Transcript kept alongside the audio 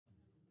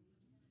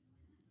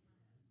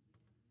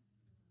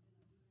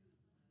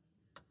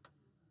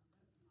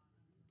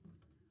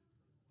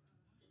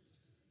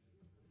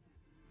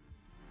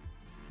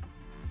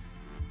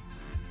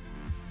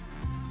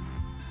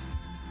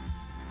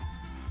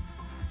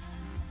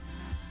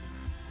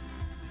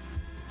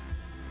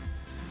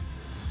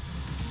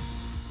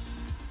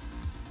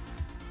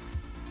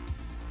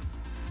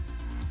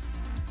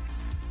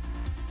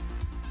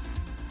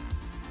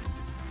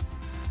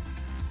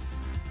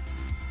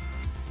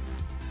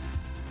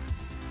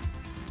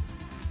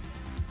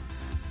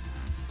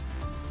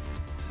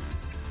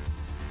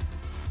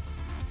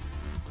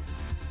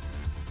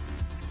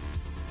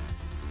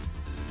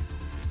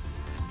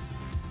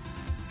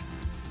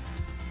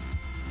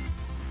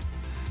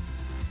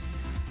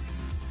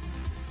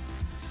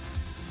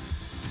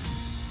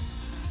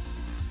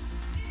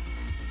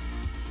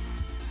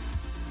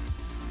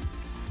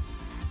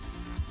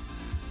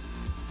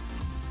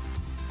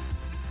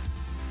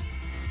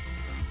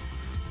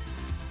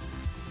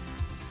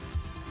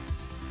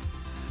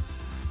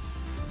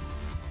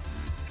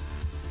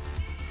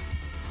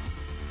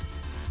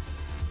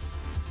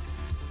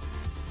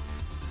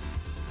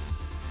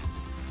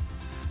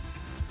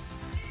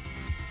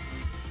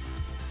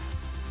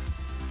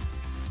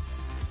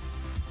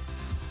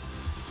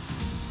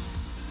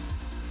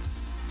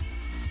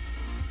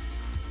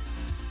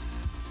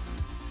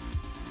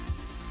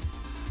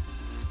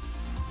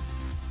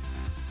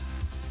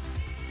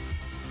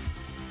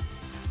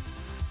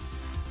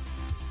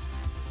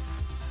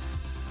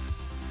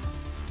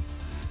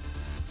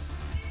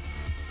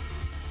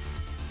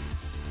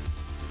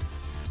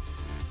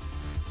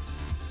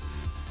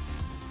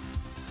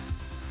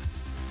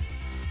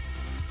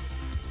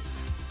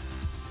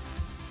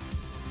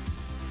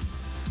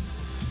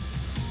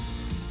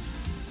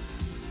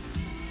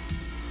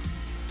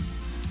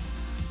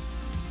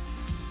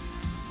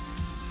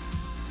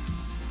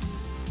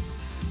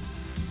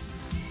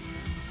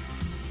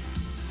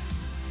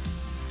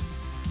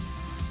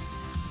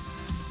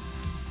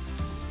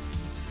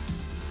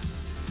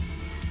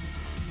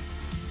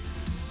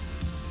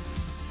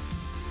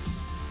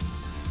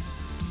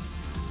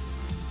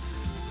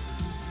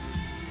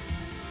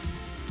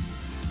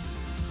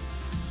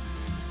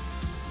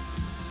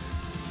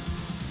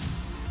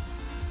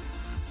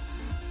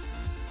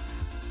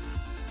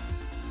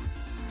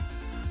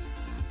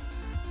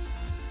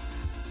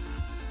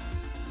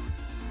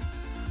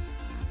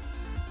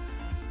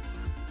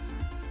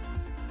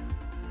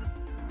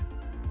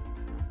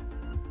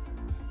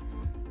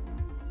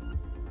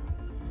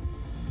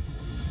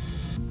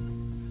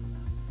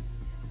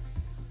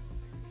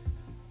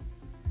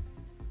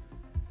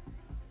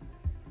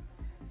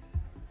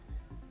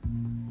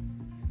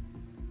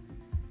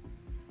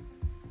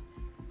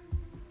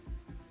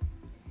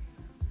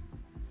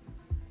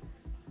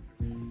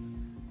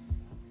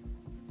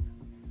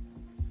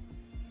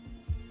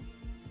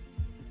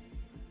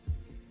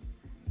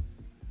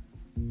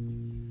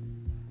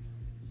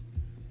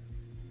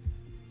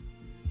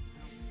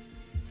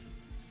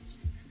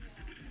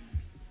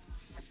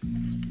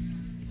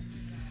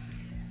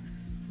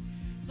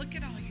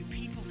Look at all you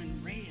people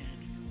in red.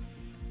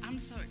 I'm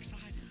so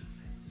excited.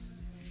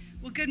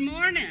 Well, good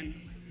morning.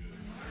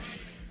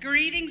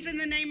 Greetings in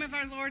the name of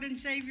our Lord and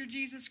Savior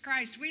Jesus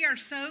Christ. We are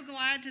so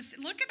glad to see.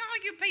 Look at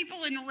all you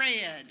people in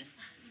red.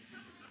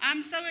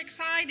 I'm so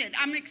excited.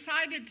 I'm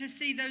excited to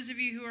see those of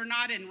you who are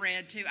not in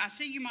red too. I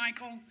see you,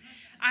 Michael.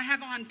 I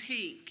have on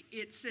pink.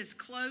 It's as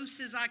close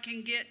as I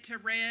can get to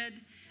red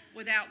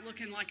without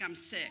looking like I'm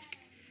sick.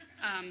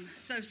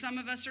 So some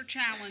of us are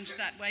challenged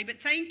that way, but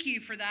thank you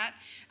for that.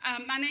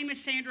 My name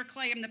is Sandra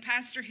Clay. I'm the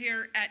pastor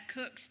here at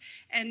Cook's,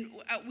 and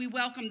we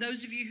welcome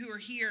those of you who are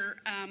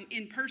here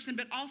in person,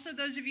 but also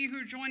those of you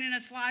who are joining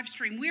us live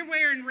stream. We're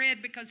wearing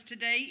red because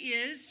today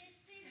is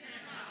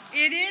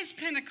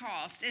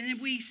Pentecost,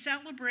 and we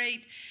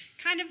celebrate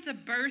kind of the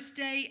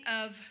birthday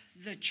of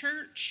the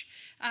church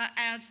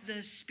as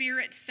the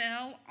Spirit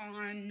fell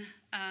on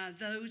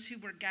those who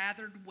were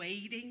gathered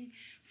waiting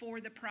for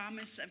the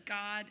promise of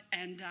God.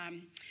 And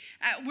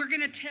we're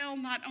going to tell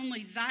not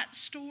only that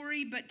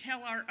story, but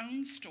tell our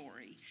own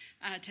story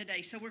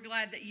today. So we're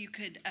glad that you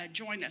could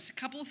join us. A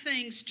couple of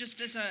things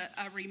just as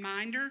a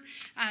reminder.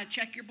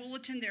 Check your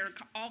bulletin. There are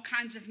all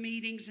kinds of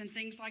meetings and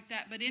things like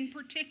that. But in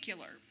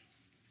particular,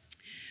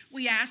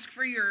 we ask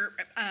for your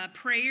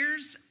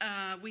prayers.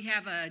 We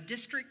have a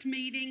district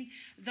meeting.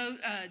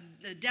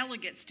 The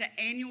delegates to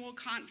annual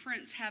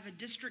conference have a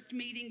district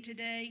meeting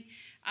today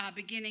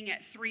beginning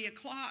at 3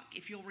 o'clock.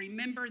 If you'll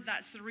remember,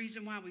 that's the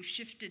reason why we've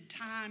shifted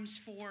times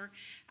for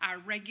our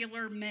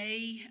regular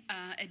May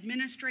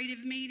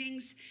administrative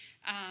meetings.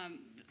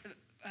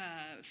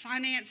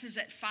 Finances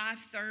at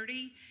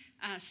 5:30.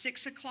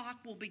 6 o'clock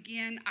we'll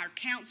begin our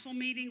council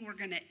meeting. We're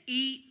going to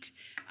eat.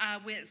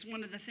 It's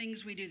one of the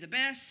things we do the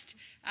best.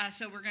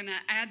 So we're going to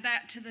add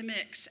that to the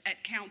mix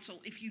at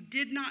council. If you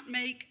did not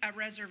make a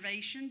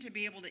reservation to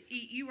be able to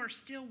eat, you are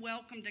still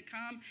welcome to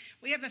come.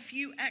 We have a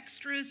few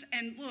extras,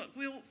 and look,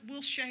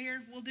 we'll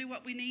share. We'll do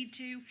what we need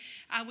to.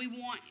 We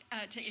want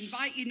to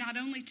invite you not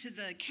only to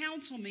the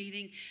council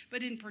meeting,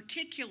 but in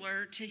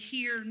particular to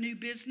hear new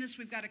business.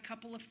 We've got a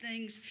couple of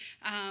things,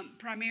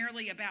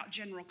 primarily about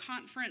general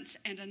conference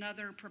and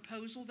another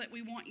proposal that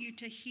we want you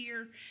to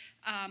hear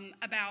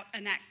about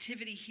an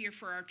activity here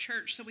for our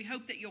church. So we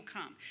hope that you'll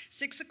come.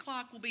 6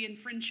 o'clock we'll be in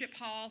Friendship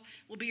Hall.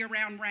 We'll be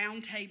around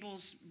round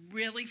tables,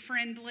 really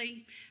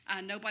friendly.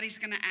 Nobody's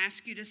going to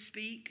ask you to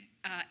speak.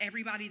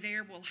 Everybody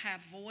there will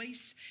have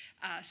voice.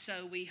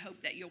 So we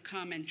hope that you'll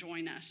come and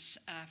join us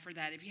for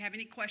that. If you have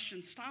any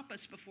questions, stop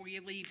us before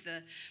you leave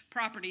the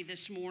property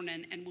this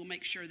morning, and we'll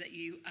make sure that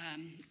you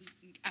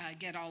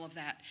get all of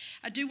that.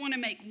 I do want to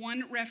make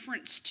one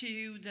reference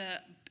to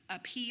the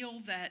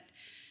appeal that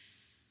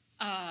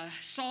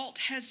Salt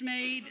has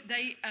made.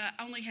 They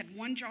only had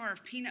one jar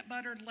of peanut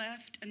butter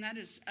left, and that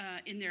is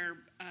in their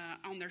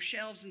on their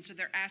shelves, and so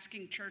they're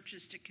asking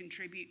churches to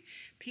contribute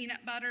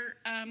peanut butter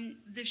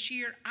this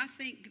year. I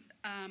think,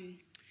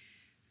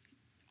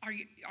 are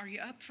you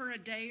up for a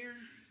dare?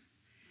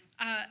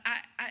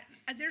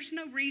 There's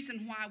no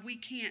reason why we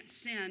can't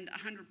send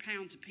 100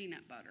 pounds of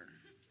peanut butter.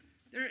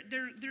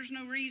 There's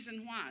no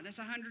reason why. That's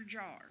 100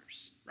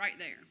 jars right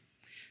there.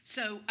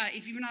 So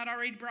if you've not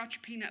already brought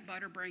your peanut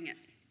butter, bring it.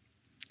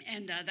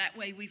 And that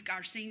way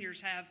our seniors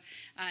have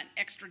an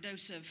extra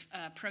dose of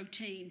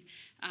protein,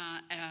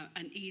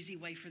 an easy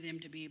way for them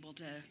to be able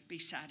to be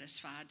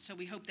satisfied. So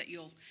we hope that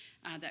you'll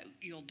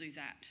do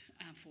that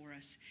for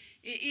us.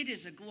 It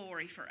is a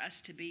glory for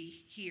us to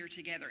be here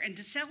together and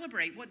to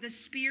celebrate what the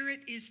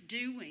Spirit is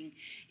doing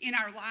in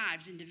our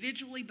lives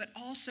individually, but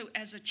also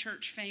as a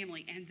church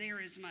family. And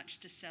there is much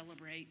to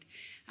celebrate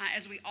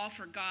as we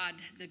offer God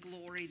the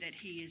glory that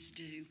He is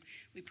due.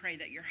 We pray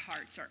that your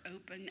hearts are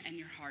open and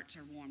your hearts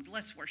are warmed.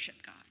 Let's worship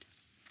God.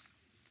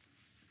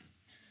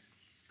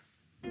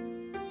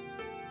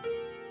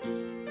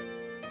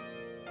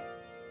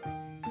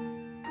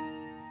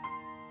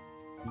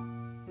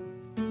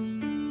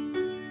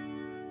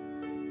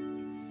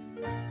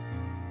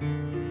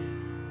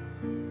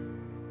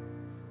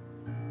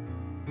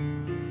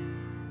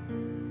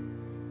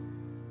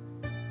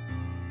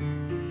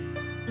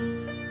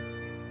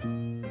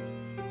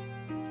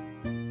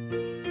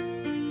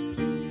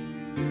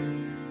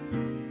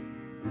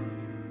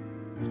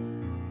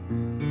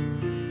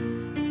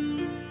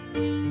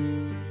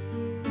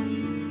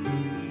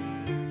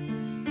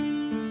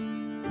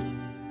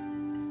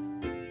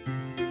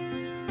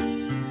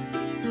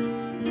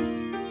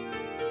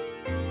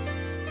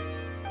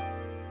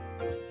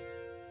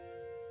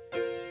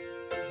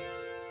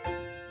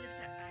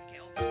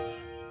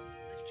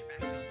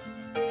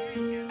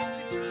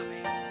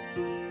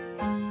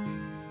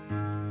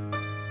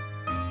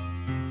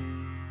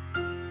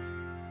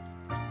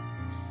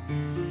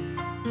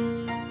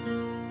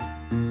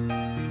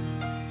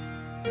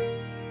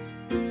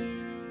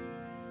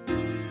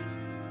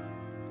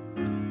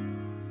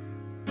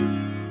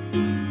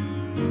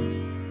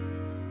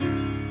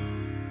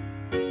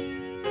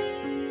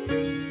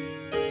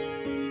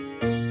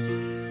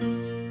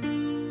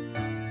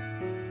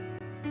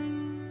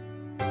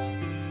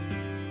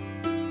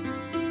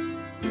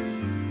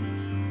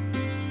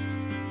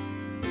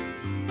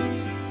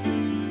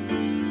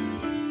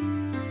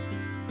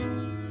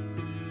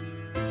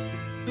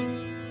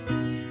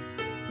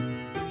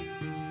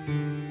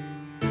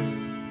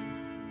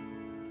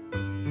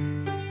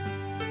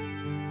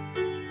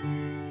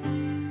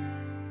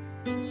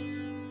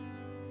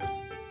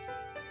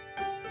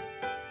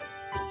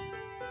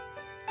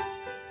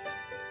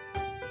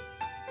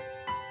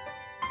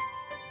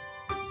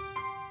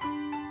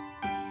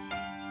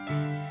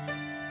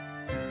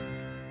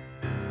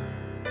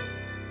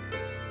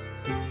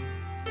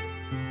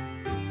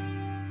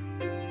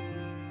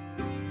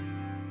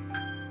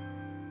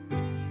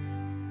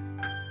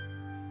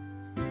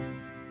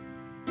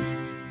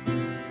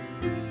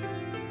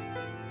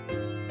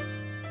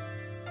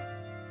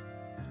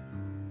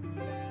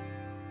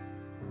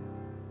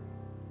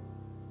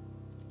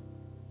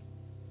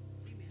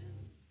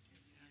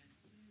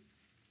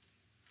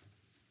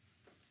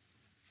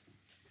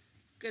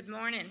 Good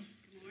morning.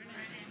 Good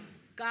morning.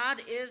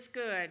 God is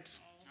good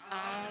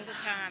all the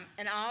time,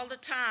 and all the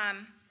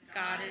time,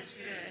 God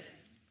is good.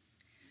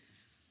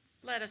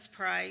 Let us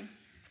pray.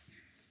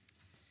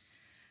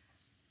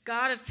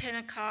 God of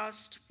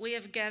Pentecost, we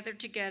have gathered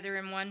together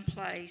in one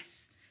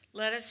place.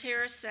 Let us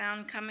hear a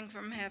sound coming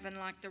from heaven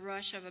like the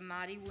rush of a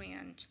mighty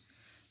wind.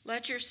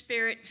 Let your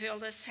Spirit fill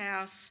this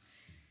house.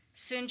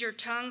 Send your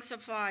tongues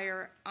of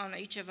fire on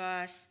each of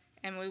us,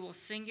 and we will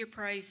sing your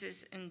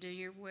praises and do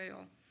your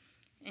will.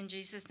 In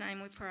Jesus'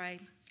 name we pray.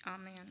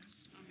 Amen.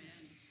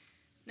 Amen.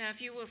 Now,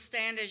 if you will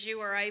stand as you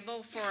are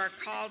able for our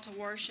call to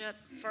worship,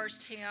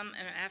 first hymn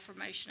and an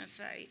affirmation of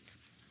faith.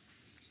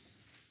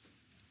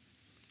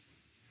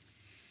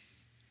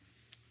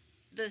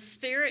 The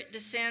Spirit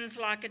descends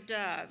like a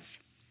dove,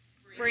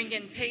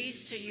 bringing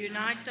peace to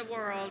unite the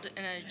world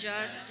in a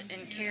just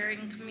and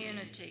caring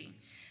community.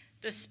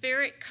 The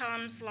Spirit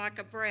comes like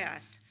a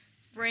breath,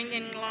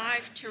 bringing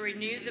life to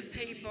renew the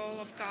people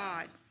of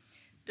God.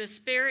 The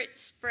Spirit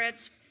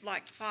spreads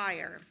like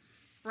fire,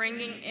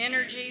 bringing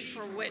energy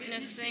for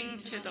witnessing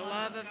to the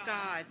love of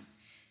God.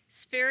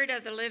 Spirit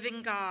of the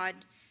living God,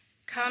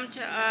 come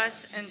to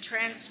us and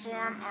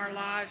transform our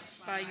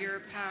lives by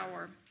your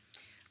power.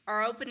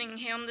 Our opening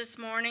hymn this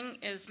morning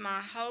is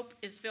My Hope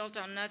is Built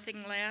on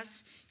Nothing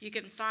Less. You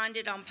can find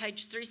it on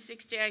page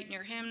 368 in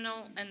your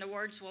hymnal, and the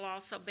words will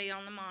also be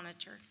on the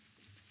monitor.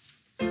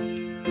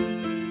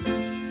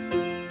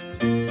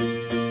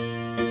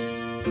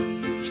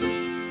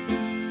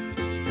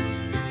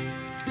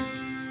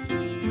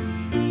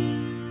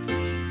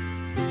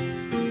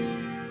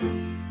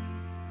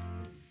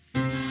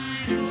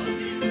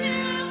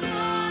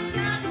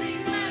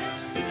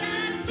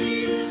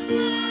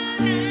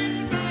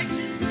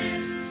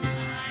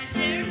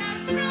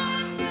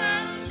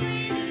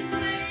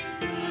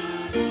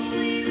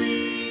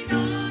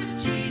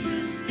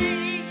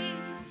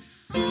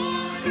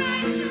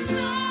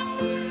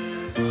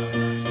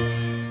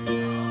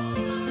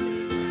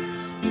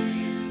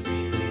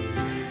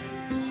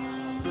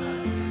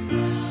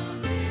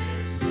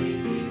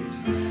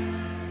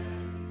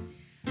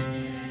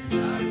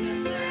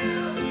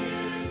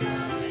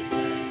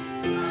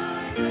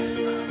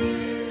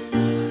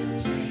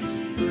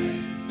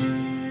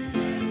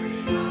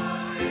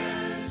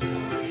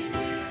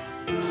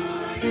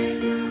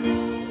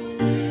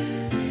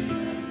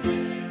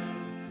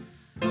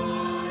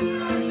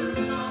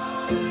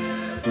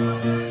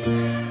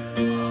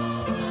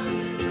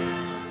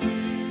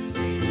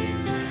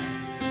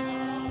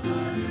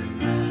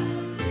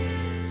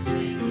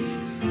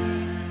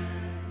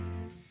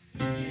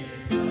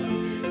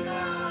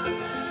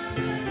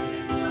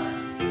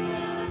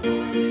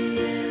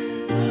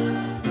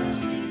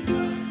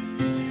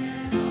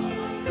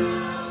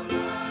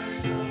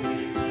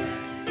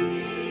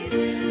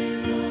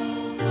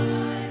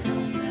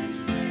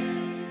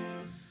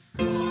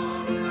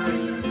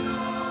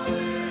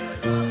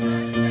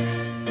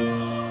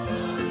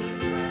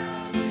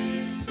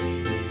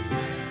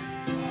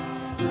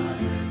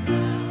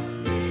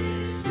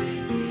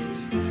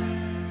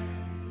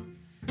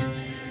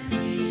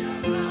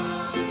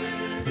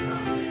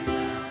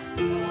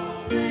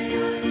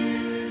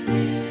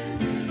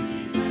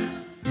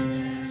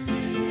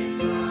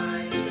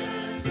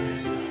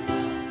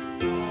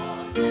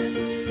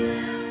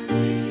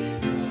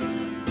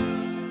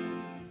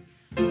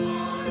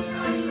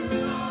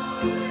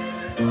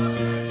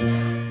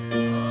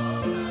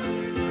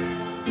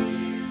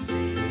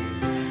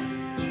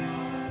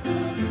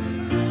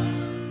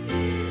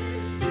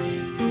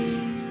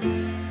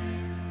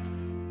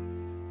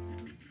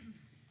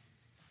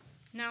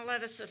 Now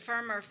let us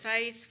affirm our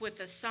faith with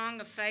the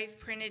song of faith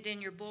printed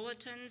in your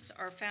bulletins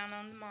or found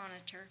on the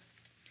monitor.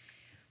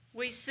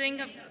 We sing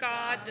of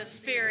God the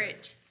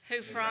Spirit,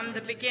 who from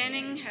the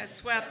beginning has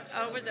swept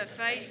over the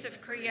face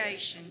of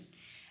creation,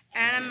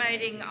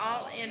 animating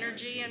all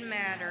energy and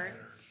matter,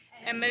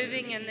 and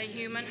moving in the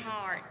human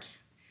heart.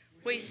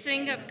 We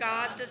sing of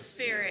God the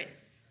Spirit,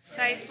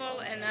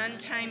 faithful and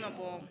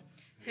untamable,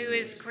 who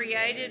is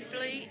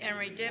creatively and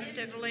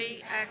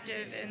redemptively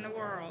active in the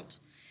world.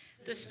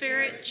 The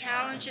Spirit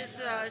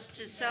challenges us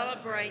to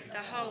celebrate the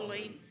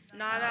holy,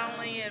 not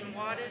only in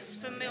what is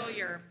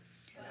familiar,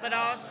 but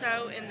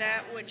also in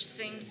that which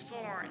seems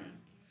foreign.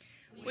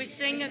 We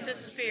sing of the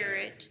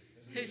Spirit,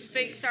 who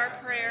speaks our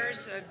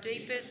prayers of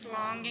deepest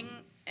longing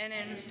and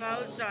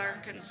enfolds our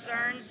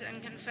concerns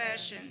and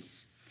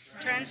confessions,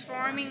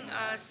 transforming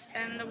us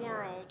and the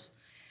world.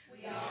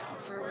 We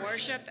offer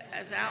worship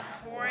as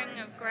outpouring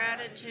of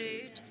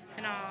gratitude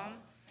and awe,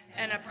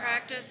 and a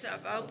practice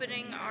of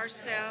opening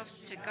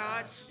ourselves to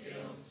God's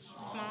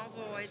small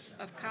voice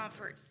of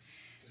comfort,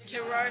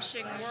 to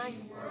rushing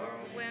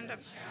whirlwind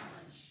of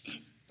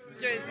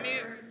through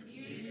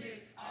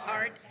music,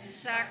 art,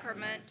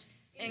 sacrament,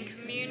 in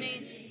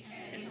community,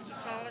 in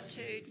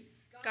solitude.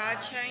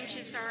 God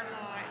changes our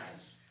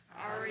lives,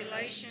 our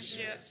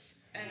relationships,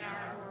 and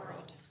our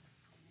world.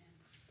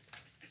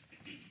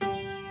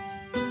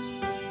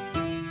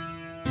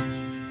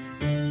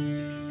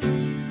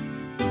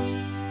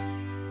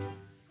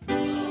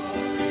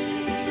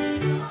 Glory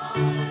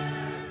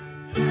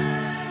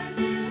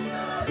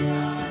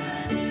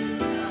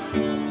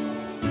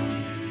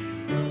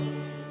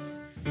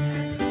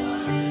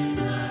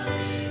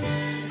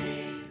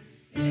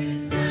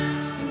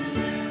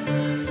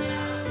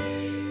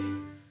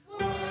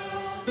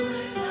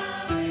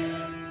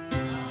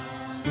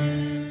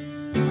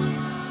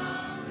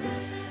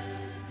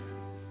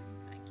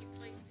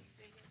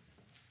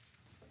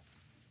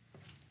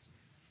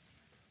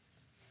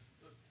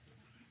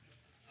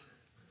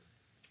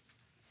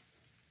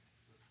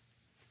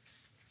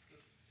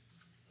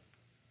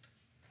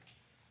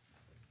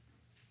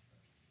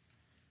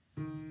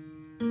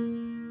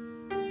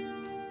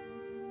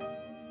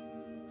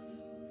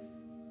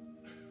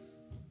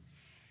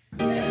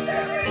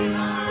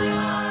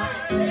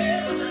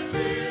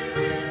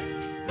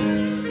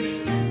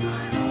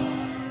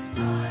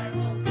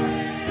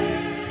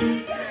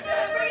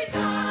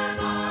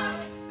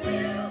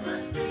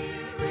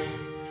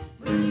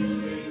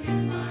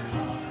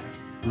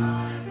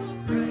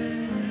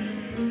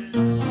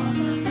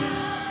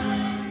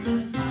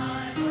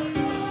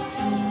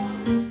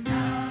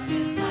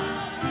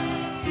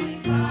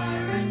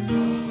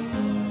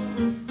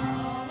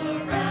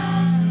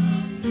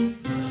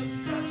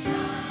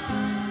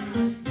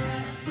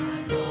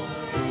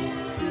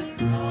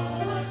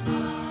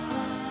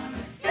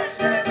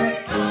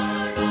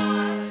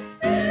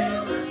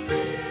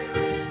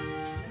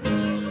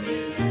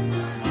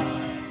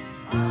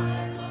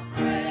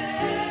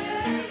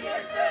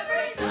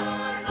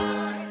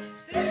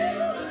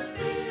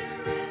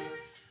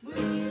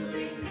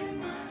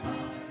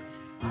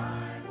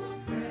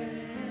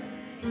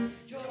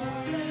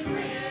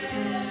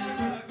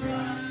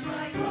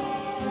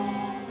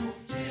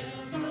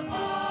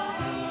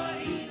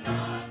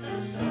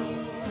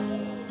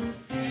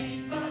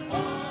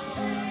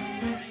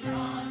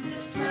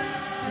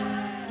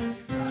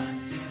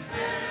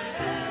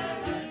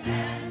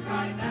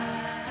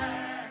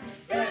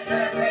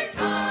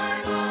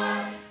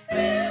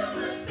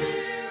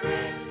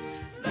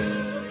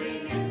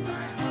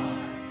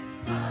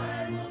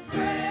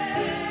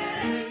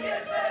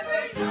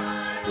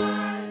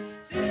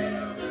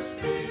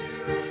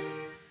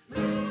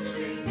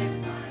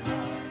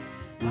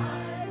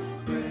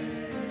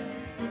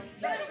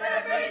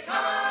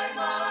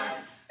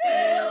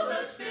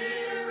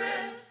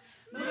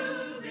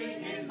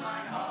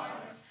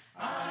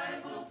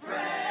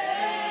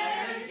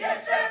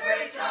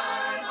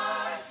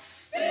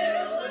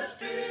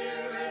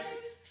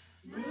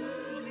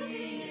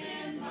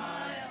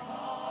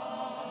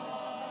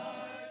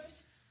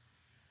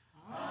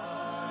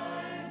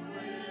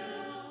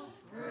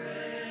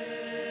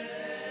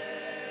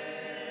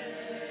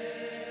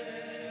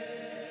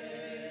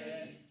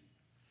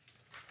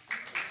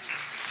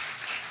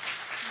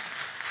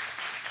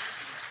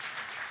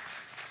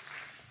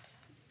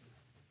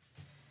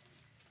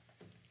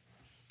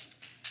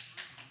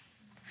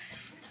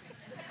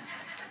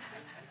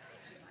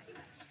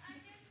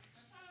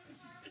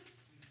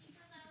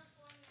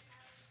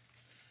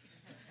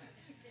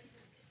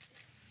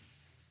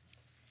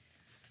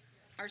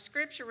Our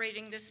scripture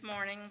reading this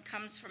morning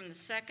comes from the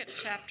 2nd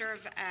chapter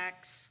of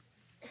Acts.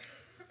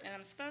 And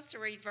I'm supposed to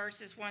read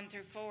verses 1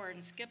 through 4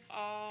 and skip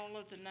all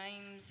of the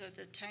names of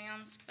the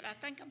towns, but I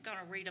think I'm going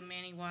to read them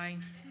anyway.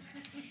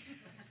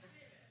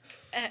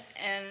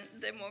 And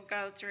then we'll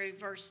go through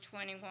verse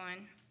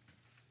 21.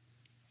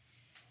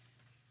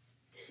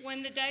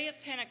 When the day of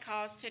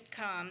Pentecost had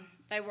come,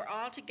 they were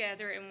all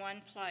together in one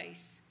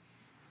place.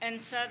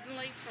 And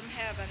suddenly from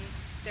heaven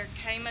there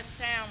came a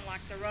sound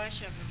like the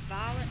rush of a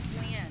violent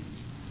wind,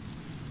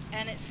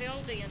 and it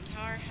filled the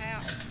entire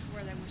house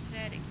where they were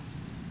sitting.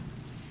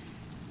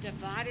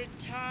 Divided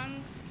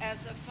tongues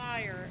as of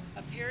fire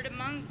appeared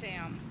among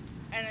them,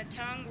 and a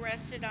tongue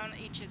rested on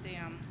each of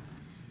them.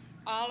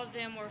 All of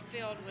them were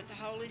filled with the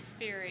Holy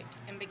Spirit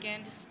and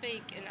began to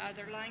speak in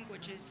other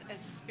languages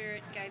as the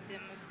Spirit gave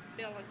them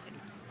ability.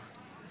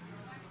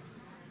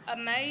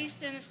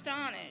 Amazed and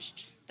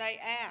astonished, they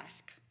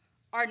asked,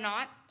 "Are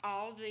not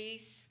all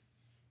these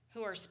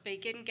who are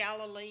speaking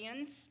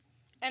Galileans?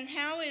 And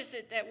how is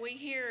it that we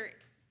hear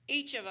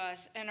each of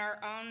us in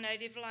our own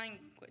native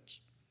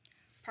language?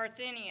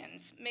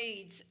 Parthians,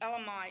 Medes,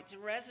 Elamites,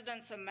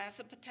 residents of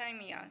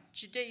Mesopotamia,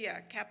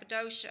 Judea,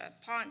 Cappadocia,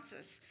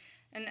 Pontus,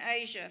 and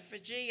Asia,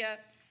 Phrygia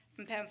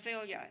and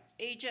Pamphylia,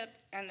 Egypt,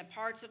 and the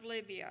parts of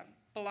Libya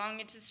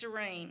belonging to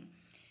Cyrene,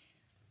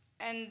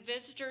 and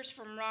visitors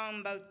from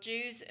Rome, both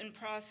Jews and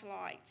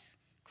proselytes,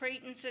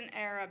 Cretans and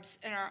Arabs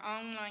in our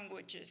own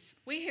languages.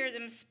 We hear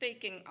them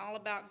speaking all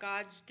about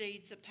God's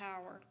deeds of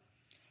power."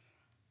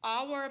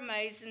 All were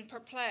amazed and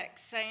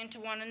perplexed, saying to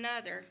one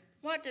another,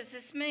 "What does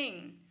this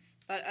mean?"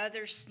 But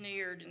others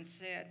sneered and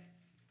said,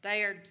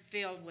 "They are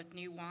filled with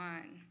new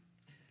wine."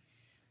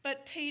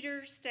 But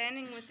Peter,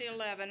 standing with the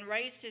 11,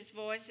 raised his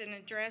voice and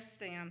addressed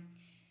them,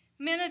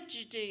 "Men of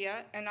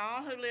Judea and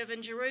all who live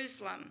in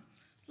Jerusalem,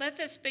 let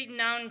this be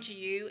known to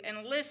you,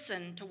 and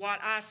listen to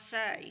what I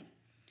say.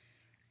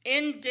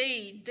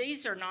 Indeed,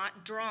 these are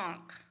not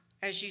drunk,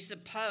 as you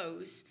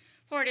suppose,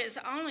 for it is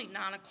only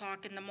 9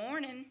 o'clock in the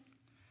morning.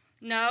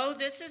 No,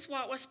 this is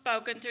what was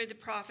spoken through the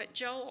prophet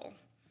Joel.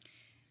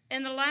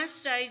 In the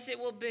last days it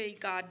will be,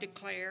 God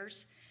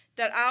declares,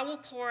 that I will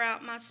pour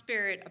out my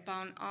Spirit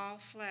upon all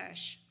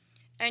flesh.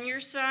 And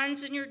your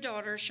sons and your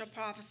daughters shall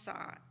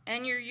prophesy,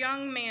 and your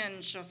young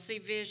men shall see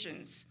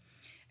visions,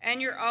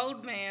 and your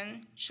old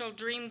men shall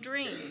dream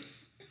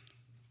dreams.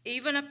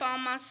 Even upon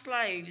my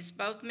slaves,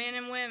 both men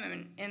and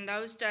women, in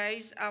those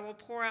days I will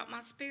pour out my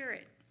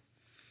Spirit,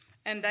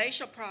 and they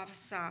shall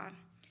prophesy.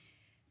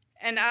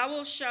 And I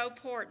will show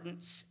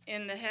portents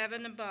in the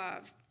heaven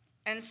above,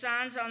 and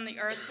signs on the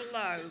earth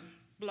below,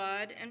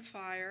 blood and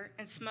fire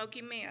and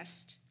smoky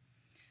mist.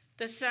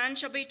 The sun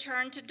shall be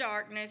turned to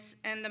darkness,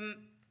 and the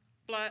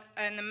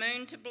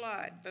moon to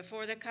blood,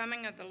 before the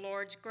coming of the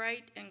Lord's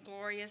great and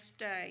glorious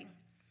day.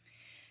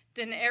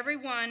 Then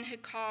everyone who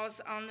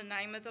calls on the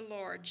name of the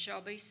Lord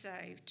shall be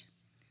saved."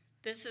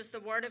 This is the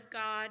word of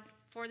God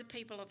for the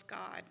people of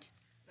God.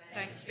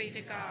 Thanks be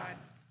to God.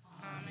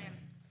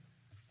 Amen.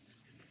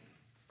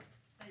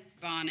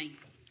 Bonnie.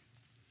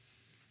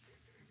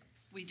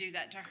 We do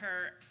that to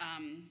her,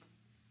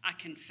 I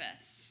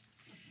confess,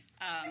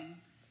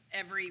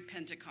 every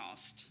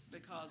Pentecost,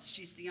 because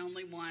she's the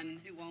only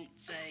one who won't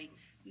say,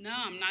 "No,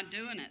 I'm not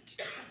doing it."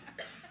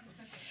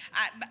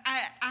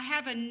 I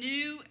have a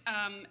new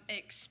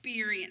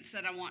experience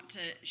that I want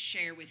to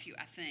share with you,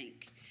 I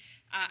think.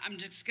 I'm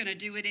just going to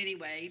do it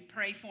anyway.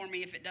 Pray for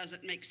me if it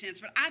doesn't make sense.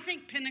 But I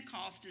think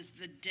Pentecost is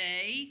the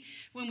day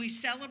when we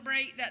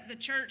celebrate that the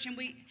church and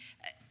we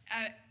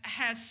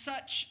has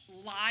such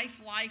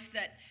life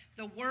that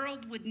the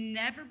world would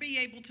never be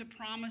able to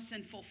promise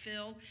and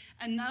fulfill,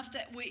 enough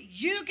that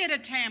you get a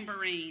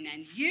tambourine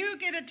and you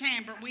get a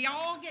tambourine. We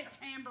all get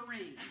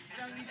tambourines,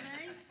 don't you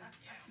think?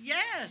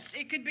 Yes,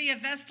 it could be a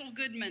Vestal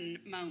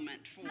Goodman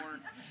moment for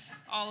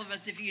all of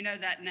us if you know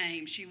that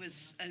name. She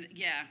was,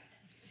 yeah.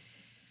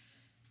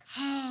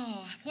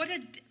 Oh, what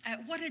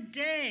a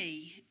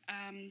day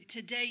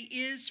today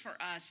is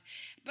for us.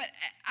 But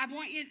I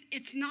want you,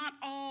 it's not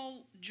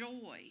all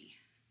joy.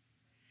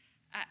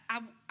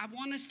 I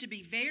want us to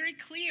be very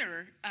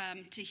clear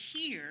to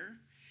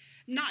hear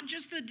not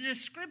just the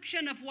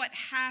description of what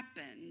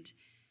happened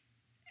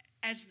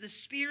as the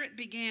Spirit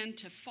began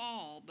to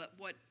fall, but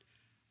what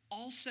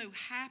also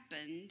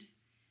happened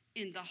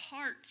in the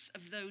hearts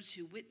of those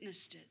who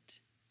witnessed it.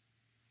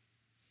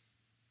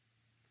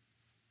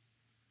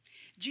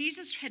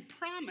 Jesus had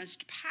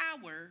promised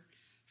power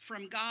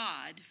from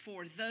God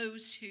for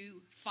those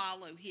who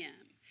follow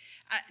him.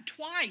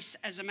 Twice,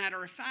 as a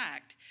matter of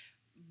fact,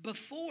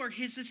 before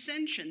his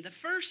ascension. The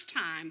first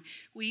time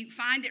we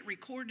find it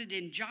recorded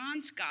in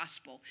John's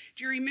gospel.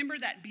 Do you remember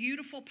that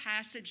beautiful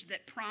passage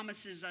that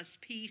promises us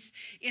peace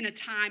in a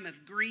time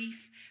of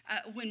grief,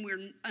 when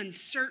we're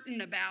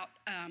uncertain about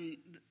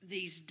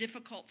these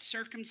difficult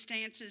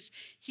circumstances?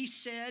 He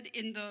said,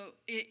 in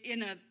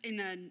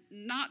a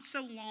not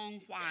so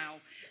long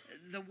while,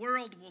 the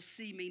world will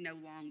see me no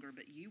longer,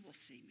 but you will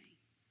see me.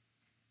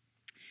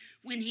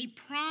 when he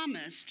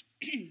promised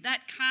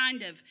that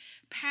kind of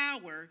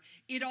power,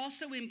 it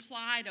also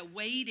implied a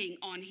waiting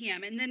on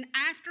him. And then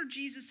after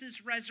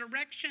Jesus'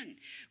 resurrection,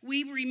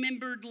 we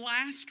remembered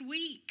last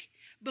week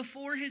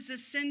before his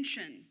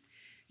ascension,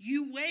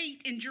 you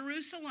wait in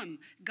Jerusalem.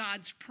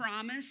 God's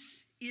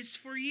promise is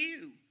for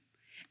you.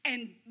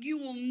 And you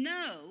will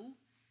know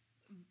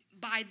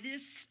by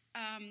this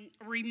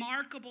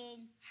remarkable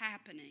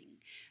happening,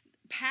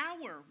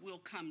 power will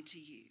come to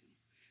you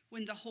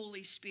when the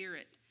Holy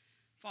Spirit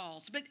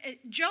falls. But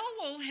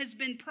Joel has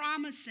been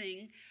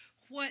promising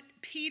what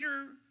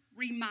Peter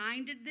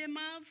reminded them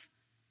of.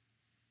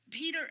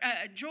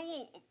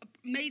 Joel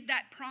made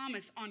that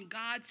promise on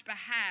God's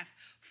behalf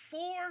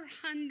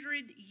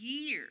 400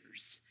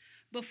 years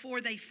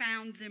before they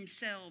found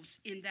themselves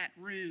in that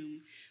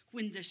room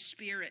when the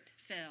Spirit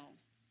fell.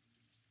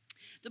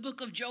 The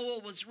book of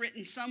Joel was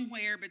written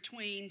somewhere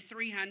between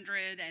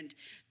 300 and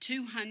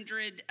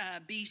 200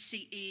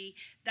 BCE.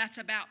 That's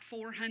about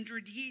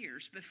 400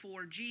 years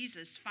before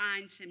Jesus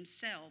finds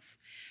himself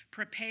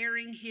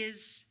preparing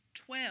his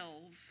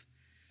 12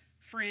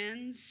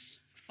 friends,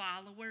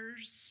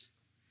 followers,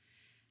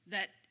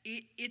 that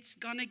it's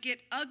going to get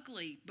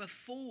ugly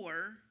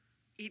before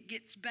it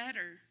gets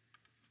better.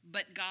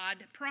 But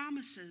God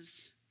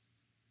promises.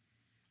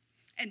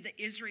 And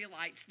the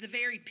Israelites, the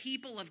very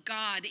people of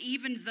God,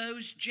 even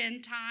those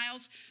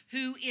Gentiles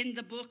who in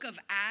the book of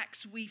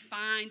Acts we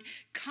find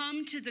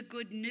come to the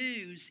good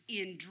news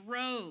in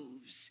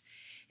droves.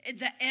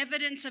 The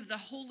evidence of the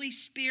Holy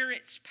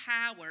Spirit's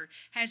power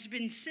has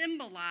been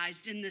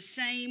symbolized in the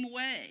same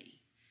way.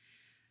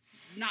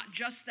 Not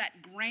just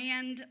that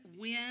grand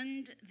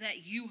wind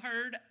that you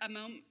heard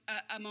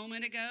a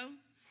moment ago.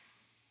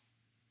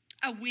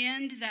 A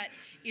wind that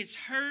is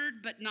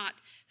heard but not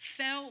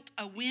felt,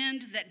 a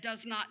wind that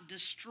does not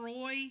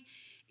destroy.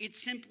 It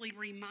simply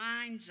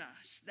reminds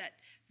us that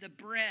the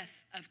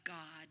breath of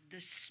God, the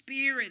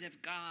Spirit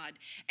of God,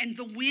 and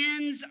the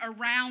winds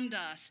around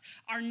us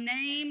are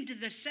named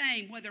the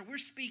same, whether we're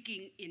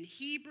speaking in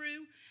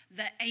Hebrew,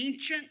 the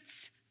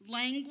ancients'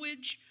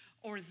 language,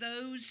 or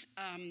those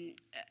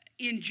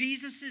in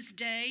Jesus'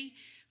 day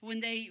when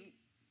they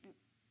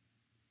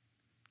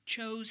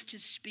chose to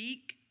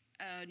speak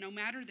no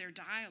matter their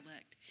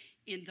dialect,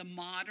 in the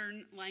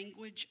modern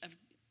language of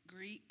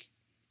Greek.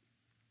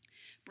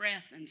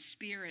 Breath and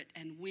spirit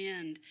and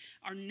wind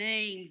are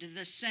named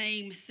the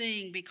same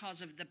thing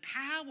because of the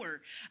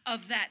power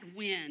of that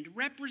wind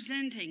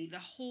representing the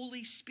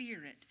Holy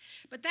Spirit.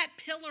 But that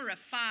pillar of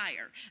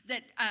fire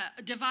that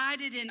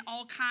divided in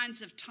all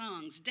kinds of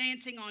tongues,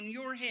 dancing on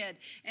your head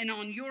and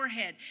on your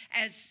head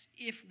as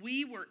if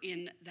we were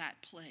in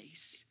that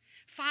place.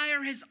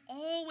 Fire has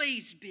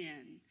always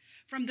been,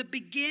 from the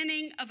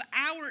beginning of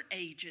our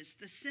ages,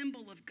 the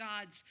symbol of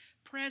God's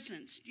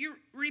presence. You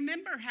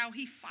remember how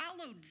he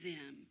followed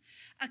them,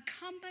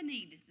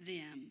 accompanied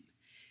them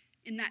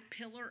in that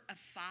pillar of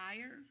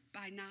fire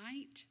by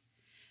night.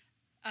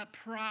 A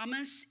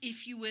promise,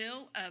 if you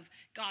will, of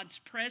God's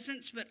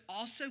presence, but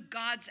also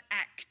God's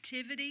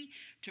activity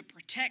to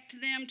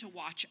protect them, to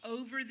watch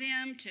over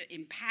them, to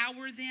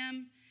empower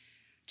them,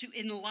 to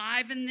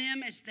enliven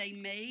them as they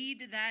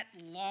made that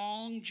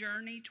long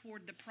journey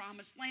toward the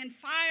promised land.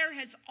 Fire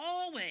has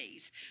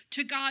always,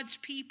 to God's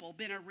people,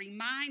 been a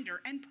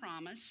reminder and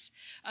promise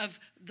of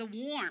the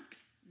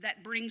warmth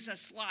that brings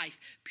us life,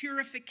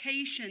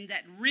 purification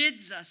that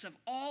rids us of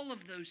all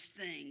of those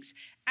things,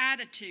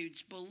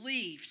 attitudes,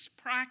 beliefs,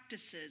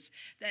 practices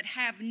that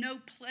have no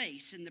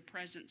place in the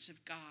presence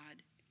of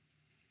God.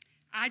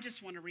 I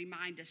just want to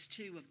remind us,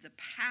 too, of the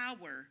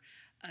power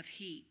of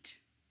heat.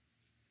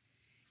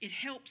 It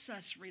helps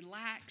us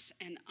relax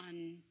and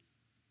unfurl.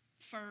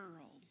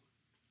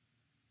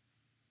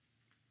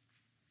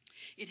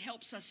 It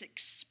helps us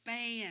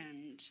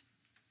expand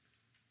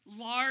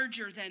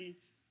larger than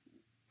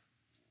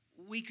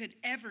we could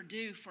ever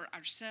do for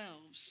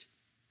ourselves.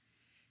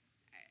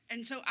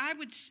 And so I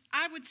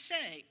would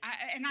say,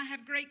 and I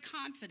have great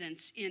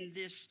confidence in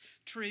this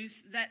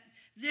truth, that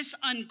this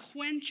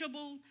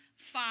unquenchable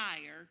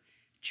fire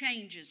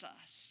changes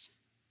us.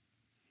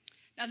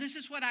 Now, this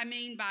is what I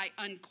mean by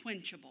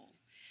unquenchable.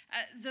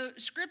 The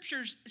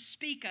scriptures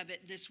speak of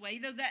it this way,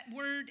 though that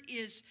word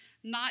is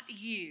not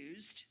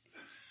used.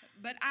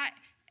 But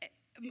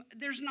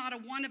there's not a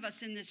one of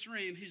us in this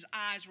room whose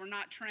eyes were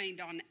not trained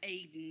on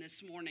Aiden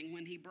this morning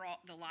when he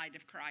brought the light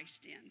of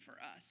Christ in for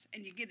us.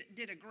 And you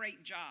did a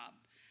great job,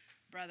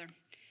 brother.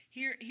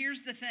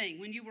 Here's the thing.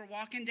 When you were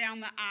walking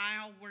down the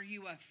aisle, were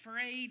you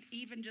afraid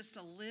even just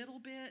a little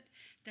bit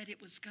that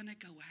it was going to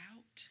go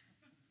out?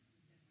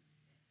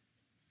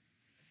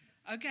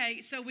 Okay,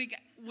 so we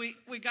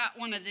got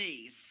one of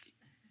these.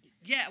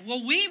 Yeah,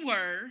 well, we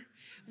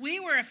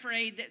were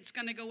afraid that it's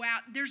going to go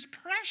out. There's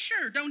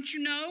pressure, don't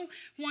you know?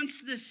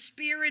 Once the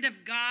Spirit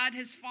of God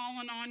has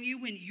fallen on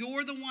you, when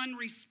you're the one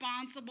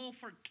responsible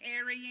for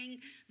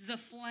carrying the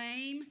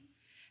flame.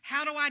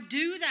 How do I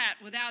do that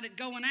without it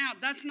going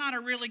out? That's not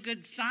a really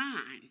good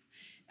sign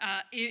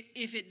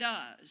if it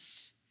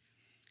does.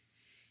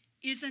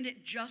 Isn't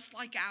it just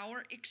like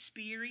our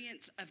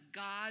experience of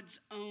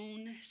God's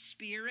own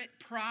Spirit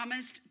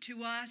promised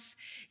to us?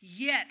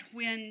 Yet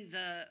when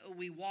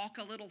we walk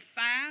a little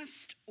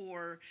fast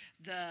or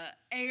the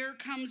air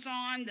comes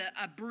on,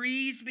 a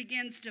breeze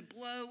begins to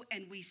blow,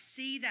 and we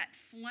see that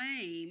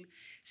flame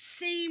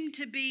seem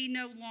to be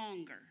no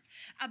longer.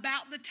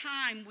 About the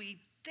time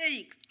we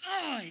think,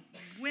 oh, it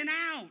went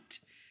out.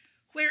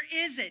 Where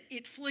is it?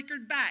 It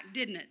flickered back,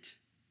 didn't it?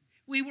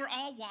 We were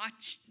all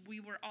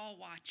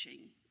watching.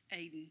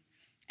 Aiden.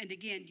 And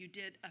again, you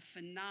did a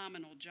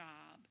phenomenal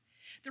job.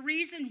 The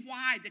reason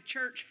why the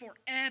church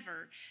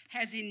forever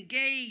has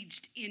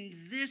engaged in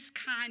this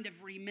kind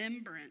of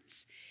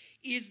remembrance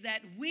is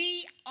that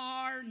we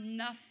are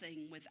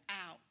nothing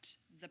without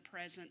the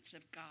presence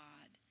of God.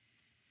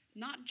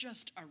 Not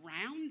just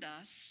around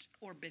us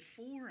or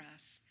before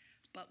us,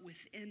 but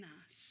within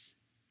us.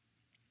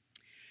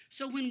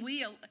 So when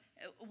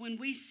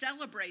we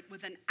celebrate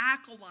with an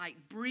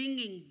acolyte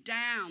bringing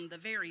down the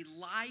very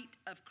light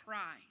of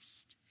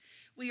Christ,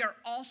 we are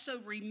also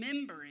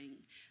remembering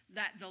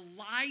that the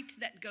light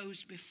that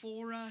goes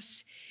before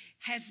us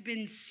has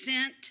been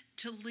sent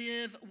to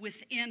live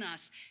within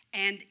us,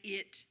 and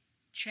it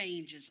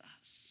changes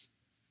us.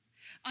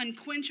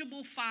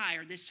 Unquenchable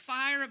fire, this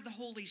fire of the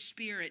Holy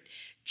Spirit,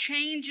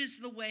 changes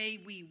the way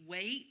we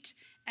wait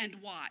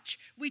and watch.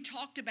 We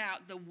talked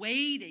about the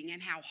waiting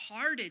and how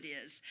hard it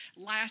is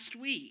last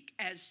week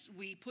as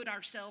we put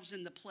ourselves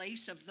in the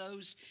place of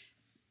those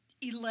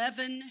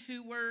 11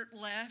 who were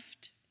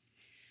left,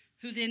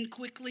 who then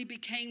quickly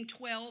became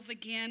 12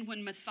 again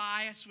when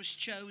Matthias was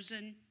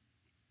chosen.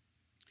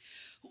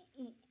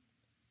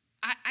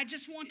 I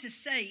just want to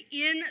say,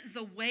 in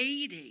the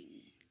waiting,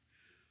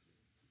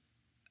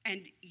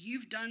 and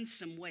you've done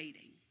some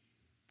waiting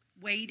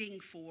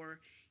for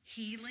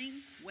healing,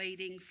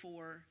 waiting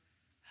for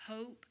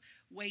hope,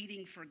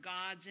 waiting for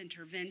God's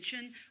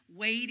intervention,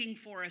 waiting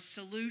for a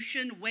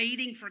solution,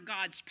 waiting for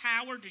God's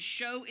power to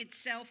show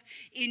itself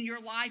in your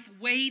life,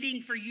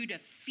 waiting for you to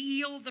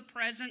feel the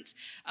presence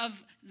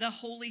of the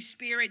Holy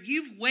Spirit.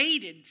 You've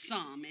waited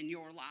some in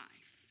your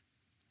life,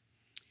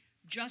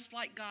 just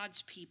like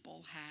God's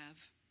people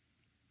have.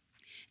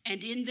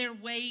 And in their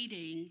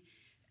waiting,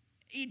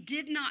 it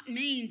did not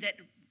mean that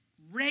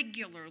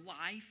regular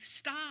life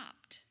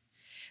stopped.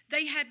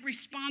 They had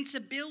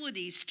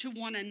responsibilities to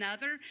one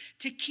another,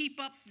 to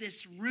keep up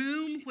this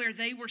room where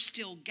they were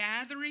still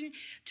gathering,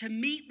 to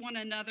meet one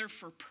another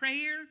for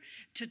prayer,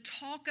 to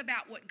talk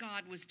about what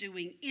God was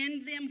doing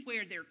in them,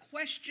 where their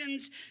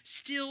questions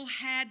still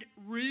had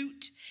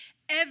root.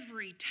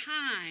 Every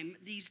time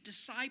these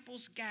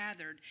disciples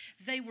gathered,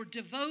 they were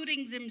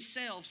devoting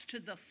themselves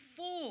to the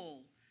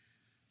full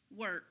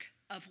work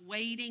of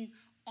waiting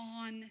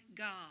on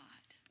God.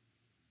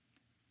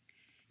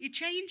 It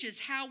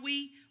changes how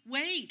we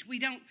wait. We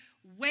don't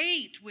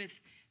wait with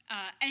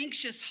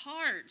anxious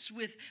hearts,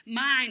 with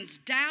minds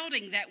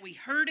doubting that we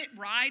heard it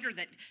right or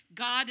that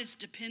God is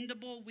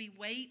dependable. We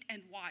wait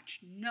and watch,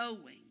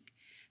 knowing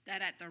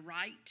that at the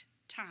right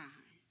time,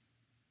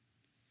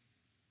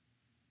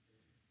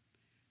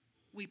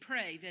 we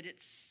pray that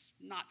it's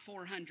not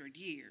 400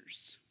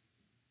 years.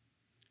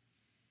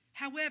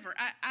 However,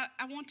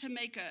 I want to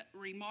make a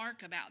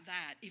remark about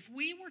that. If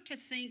we were to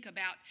think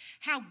about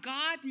how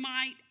God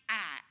might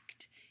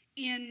act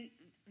in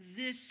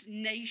this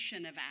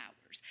nation of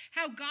ours,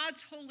 how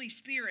God's Holy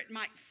Spirit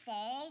might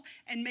fall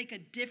and make a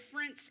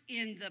difference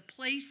in the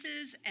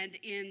places and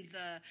in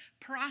the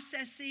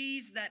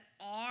processes that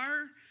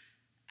are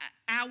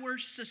our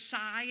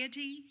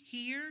society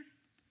here,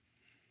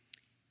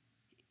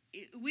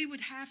 we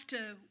would have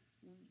to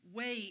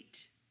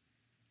wait.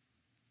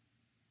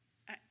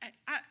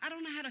 I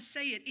don't know how to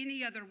say it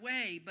any other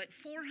way, but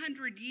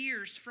 400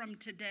 years from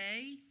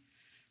today,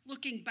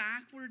 looking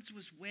backwards,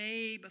 was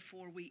way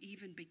before we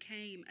even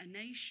became a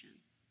nation.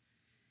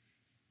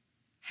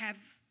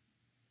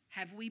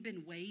 Have we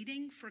been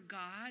waiting for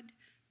God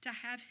to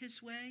have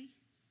his way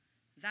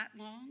that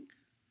long?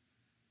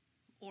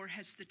 Or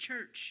has the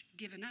church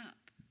given up?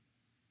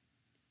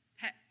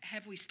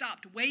 Have we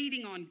stopped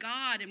waiting on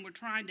God and we're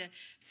trying to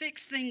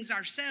fix things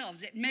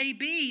ourselves? It may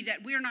be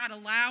that we're not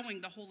allowing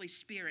the Holy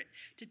Spirit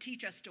to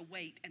teach us to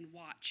wait and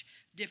watch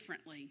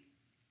differently.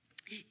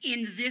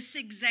 In this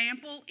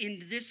example,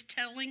 in this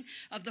telling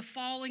of the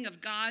falling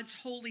of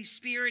God's Holy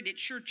Spirit, it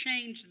sure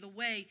changed the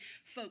way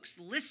folks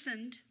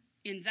listened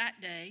in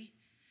that day.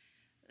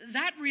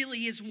 That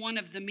really is one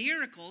of the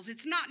miracles.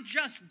 It's not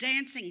just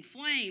dancing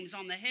flames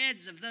on the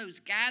heads of those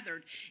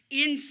gathered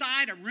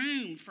inside a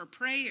room for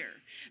prayer.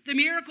 The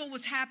miracle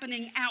was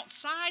happening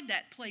outside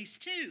that place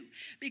too,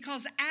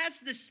 because as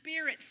the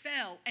Spirit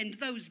fell and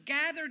those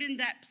gathered in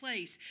that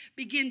place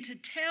begin to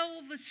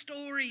tell the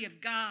story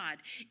of God,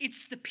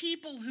 it's the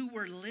people who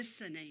were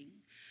listening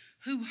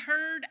who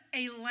heard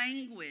a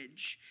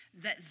language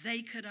that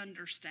they could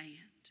understand.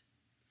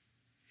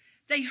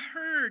 They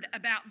heard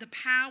about the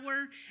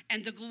power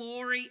and the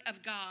glory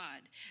of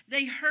God.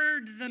 They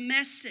heard the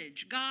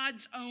message,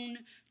 God's own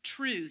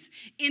truth,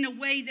 in a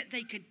way that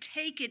they could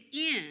take it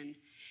in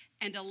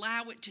and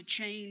allow it to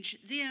change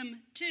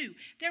them too.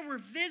 There were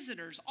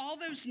visitors, all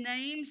those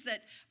names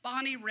that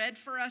Bonnie read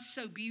for us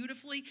so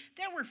beautifully.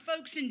 There were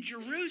folks in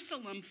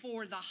Jerusalem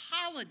for the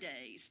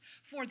holidays,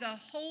 for the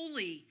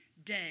holy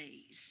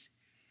days.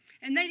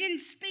 And they didn't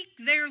speak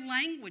their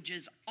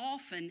languages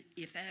often,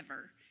 if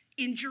ever,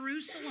 in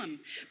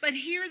Jerusalem. But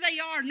here they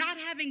are, not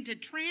having to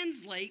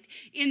translate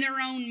in their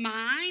own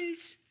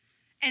minds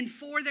and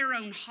for their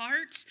own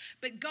hearts,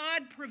 but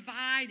God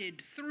provided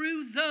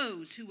through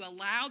those who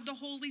allowed the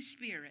Holy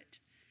Spirit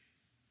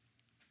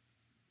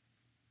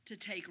to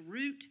take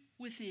root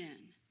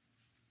within.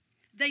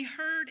 They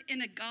heard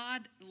in a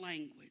God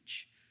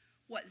language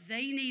what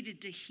they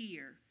needed to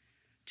hear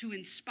to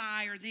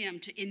inspire them,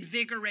 to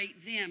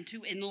invigorate them,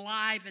 to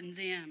enliven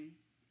them.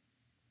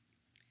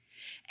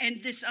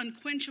 And this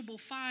unquenchable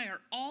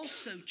fire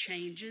also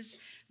changes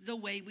the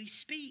way we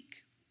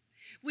speak.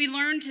 We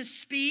learn to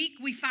speak,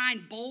 we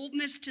find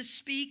boldness to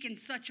speak in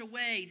such a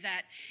way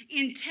that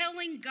in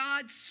telling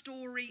God's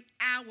story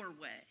our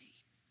way,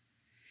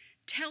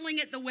 telling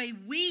it the way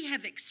we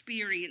have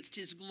experienced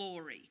his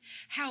glory,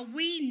 how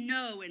we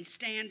know and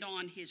stand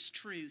on his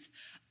truth,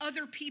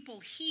 other people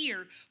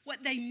hear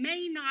what they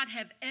may not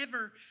have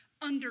ever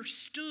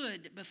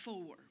understood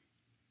before.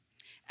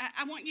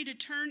 I want you to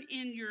turn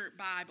in your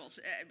Bibles.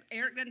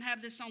 Eric doesn't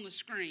have this on the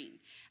screen.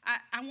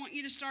 I want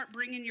you to start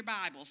bringing your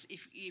Bibles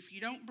if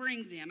you don't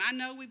bring them. I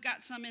know we've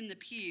got some in the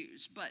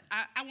pews, but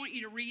I want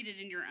you to read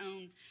it in your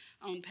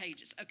own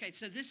pages. Okay,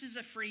 so this is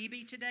a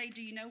freebie today.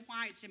 Do you know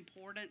why it's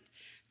important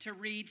to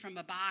read from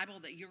a Bible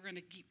that you're going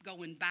to keep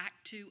going back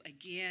to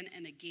again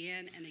and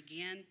again and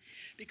again?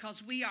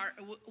 Because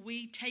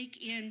we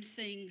take in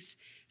things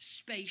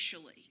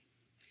spatially.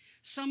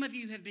 Some of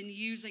you have been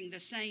using the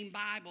same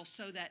Bible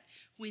so that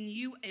when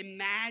you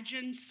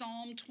imagine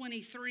Psalm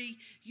 23,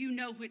 you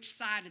know which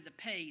side of the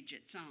page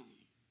it's on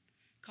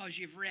because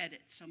you've read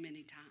it so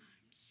many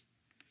times.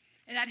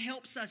 And that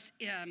helps us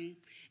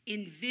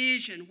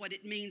envision what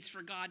it means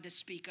for God to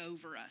speak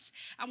over us.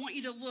 I want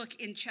you to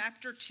look in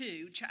chapter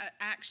 2.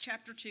 Acts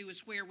chapter 2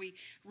 is where we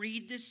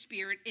read this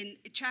Spirit. In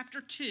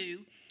chapter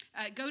 2,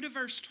 go to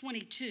verse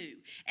 22.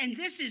 And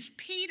this is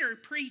Peter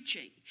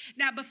preaching.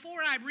 Now, before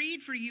I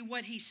read for you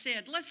what he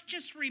said, let's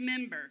just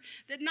remember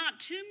that not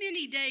too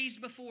many days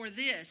before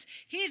this,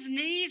 his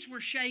knees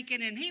were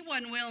shaking and he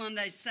wasn't willing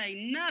to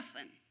say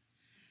nothing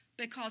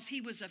because he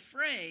was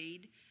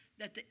afraid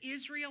that the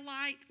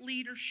Israelite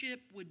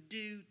leadership would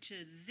do to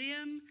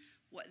them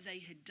what they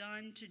had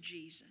done to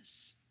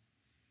Jesus.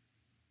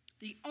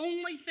 The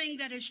only thing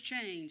that has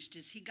changed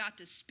is he got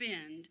to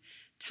spend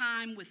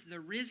time with the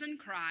risen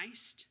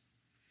Christ,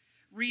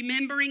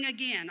 remembering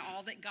again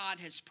all that God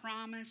has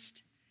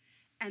promised,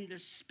 and the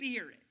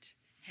Spirit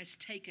has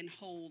taken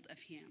hold of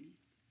him.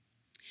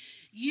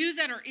 You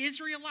that are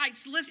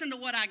Israelites, listen to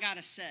what I got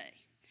to say.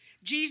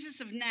 Jesus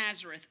of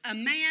Nazareth, a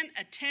man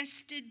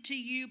attested to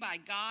you by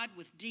God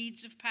with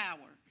deeds of power,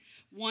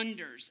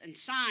 wonders, and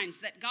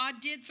signs that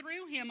God did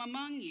through him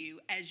among you,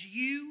 as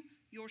you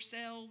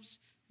yourselves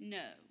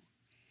know.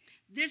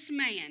 This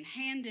man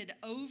handed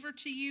over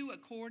to you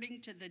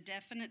according to the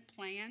definite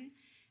plan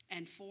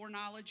and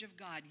foreknowledge of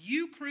God.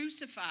 You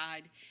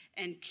crucified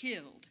and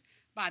killed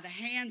by the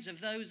hands of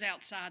those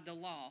outside the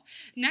law.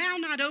 Now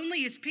not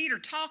only is Peter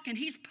talking,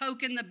 he's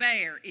poking the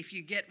bear, if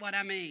you get what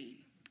I mean.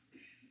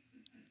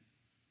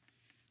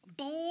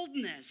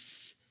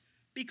 Boldness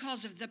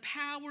because of the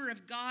power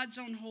of God's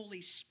own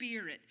Holy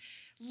Spirit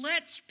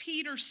lets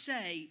Peter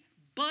say,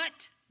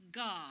 but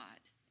God.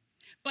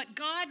 But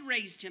God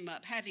raised him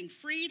up, having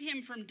freed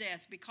him from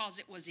death, because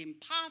it was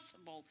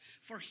impossible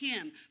for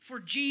him, for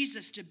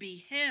Jesus, to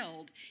be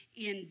held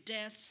in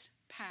death's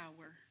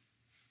power.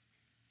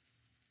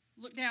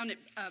 Look down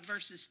at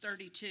verses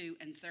 32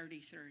 and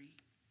 33.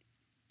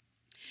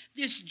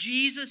 This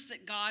Jesus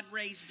that God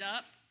raised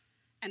up,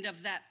 and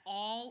of that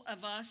all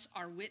of us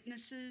are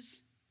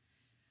witnesses,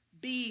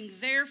 being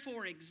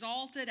therefore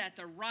exalted at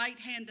the right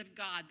hand of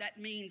God, that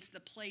means the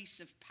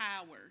place of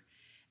power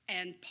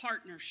and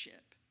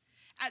partnership,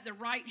 at the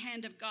right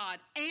hand of God,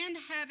 and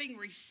having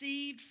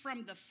received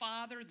from the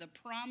Father the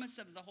promise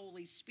of the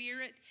Holy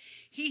Spirit,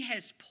 he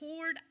has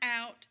poured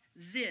out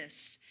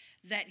this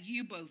that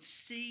you both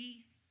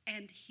see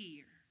and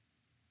hear.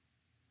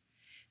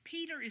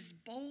 Peter is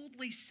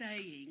boldly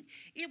saying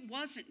it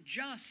wasn't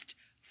just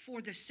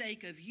for the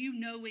sake of you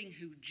knowing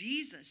who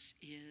Jesus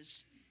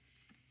is.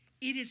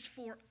 It is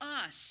for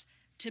us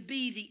to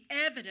be the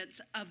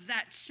evidence of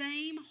that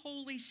same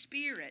Holy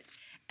Spirit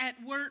at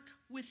work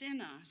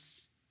within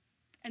us.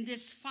 And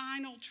this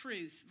final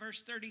truth,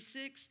 verse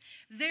 36,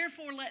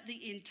 therefore let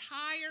the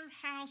entire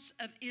house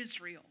of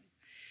Israel,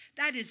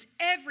 that is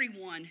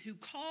everyone who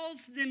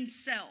calls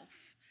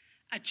themselves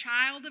a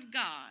child of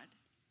God,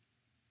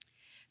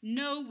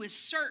 know with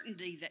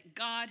certainty that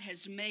God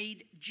has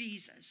made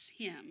Jesus,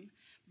 him,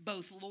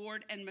 both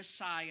Lord and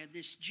Messiah,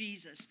 this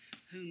Jesus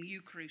whom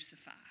you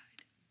crucified.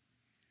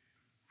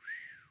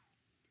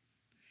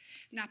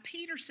 Now,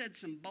 Peter said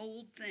some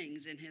bold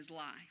things in his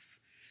life,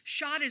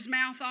 shot his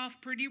mouth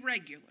off pretty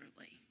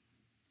regularly.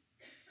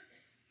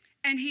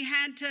 And he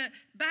had to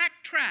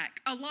backtrack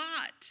a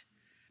lot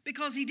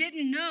because he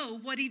didn't know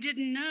what he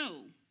didn't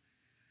know.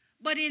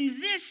 But in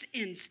this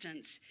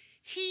instance,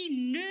 he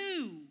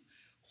knew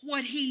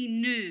what he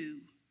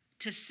knew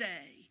to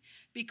say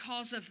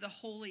because of the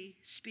Holy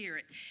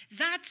Spirit.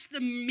 That's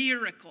the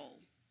miracle.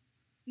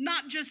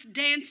 Not just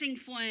dancing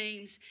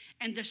flames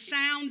and the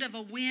sound of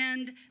a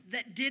wind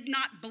that did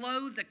not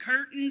blow the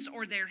curtains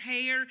or their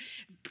hair,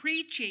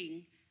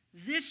 preaching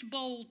this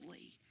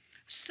boldly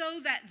so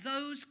that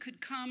those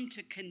could come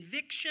to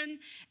conviction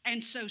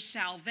and so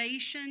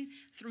salvation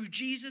through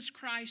Jesus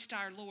Christ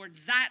our Lord.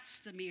 That's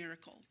the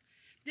miracle.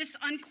 This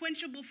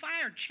unquenchable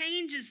fire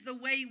changes the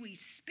way we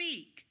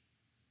speak.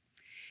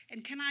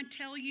 And can I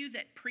tell you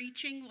that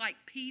preaching like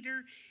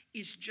Peter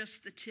is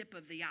just the tip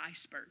of the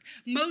iceberg?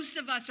 Most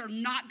of us are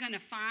not going to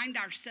find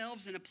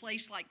ourselves in a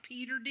place like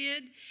Peter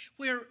did,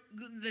 where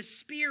the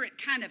Spirit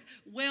kind of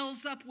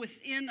wells up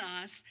within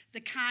us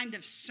the kind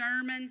of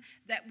sermon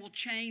that will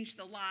change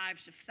the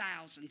lives of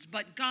thousands.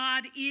 But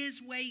God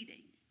is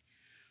waiting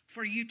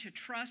for you to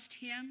trust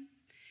him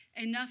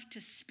enough to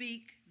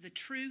speak the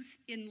truth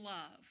in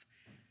love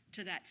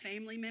to that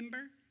family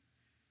member,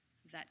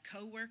 that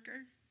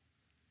coworker,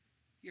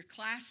 your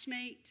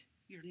classmate,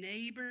 your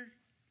neighbor,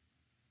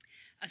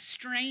 a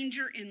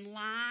stranger in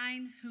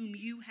line whom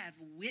you have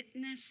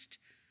witnessed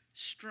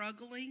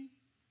struggling,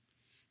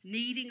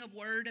 needing a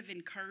word of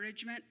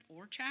encouragement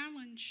or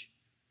challenge.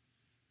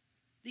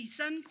 This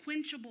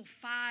unquenchable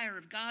fire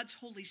of God's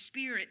Holy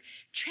Spirit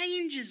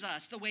changes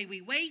us, the way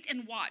we wait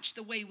and watch,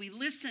 the way we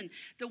listen,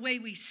 the way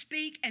we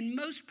speak, and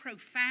most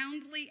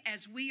profoundly,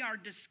 as we are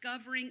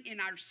discovering in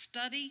our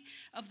study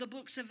of the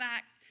books of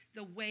Acts,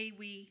 the way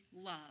we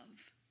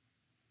love.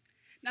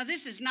 Now,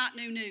 this is not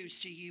new news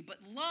to you, but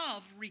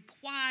love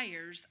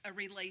requires a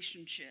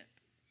relationship.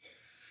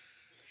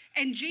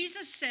 And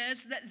Jesus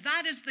says that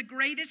that is the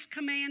greatest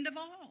command of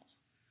all,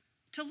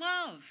 to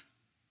love.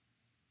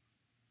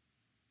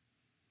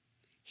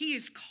 He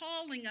is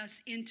calling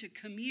us into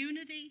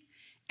community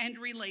and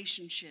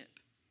relationship.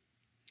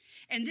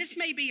 And this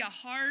may be a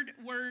hard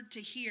word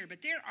to hear,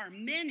 but there are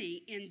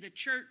many in the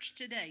church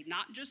today,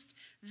 not just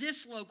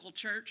this local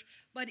church,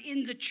 but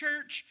in the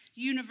church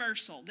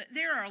universal, that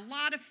there are a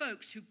lot of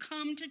folks who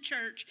come to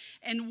church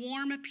and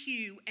warm a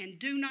pew and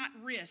do not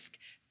risk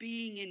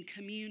being in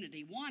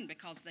community. One,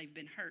 because they've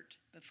been hurt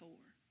before.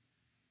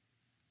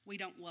 We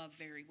don't love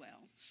very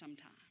well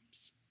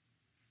sometimes.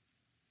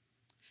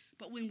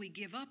 But when we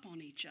give up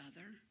on each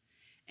other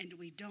and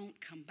we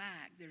don't come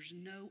back, there's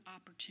no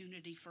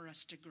opportunity for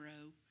us to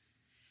grow.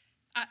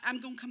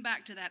 I'm going to come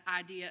back to that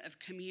idea of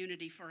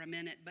community for a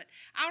minute, but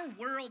our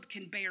world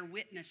can bear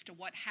witness to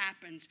what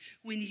happens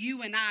when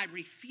you and I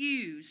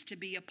refuse to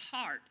be a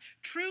part,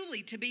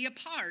 truly to be a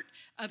part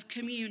of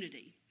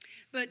community.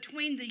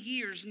 Between the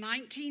years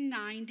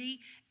 1990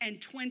 and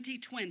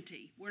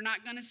 2020, we're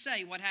not going to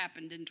say what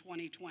happened in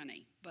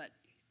 2020, but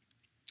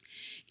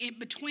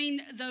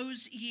between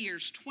those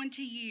years,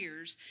 20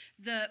 years,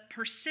 the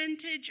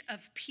percentage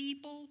of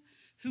people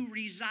who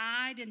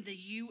reside in the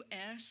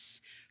U.S.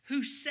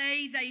 who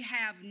say they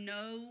have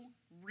no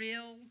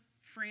real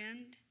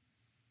friend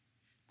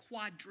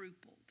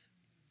quadrupled.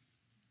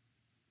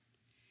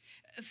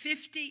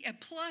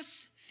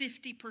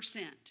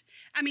 50%.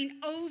 I mean,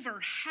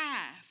 over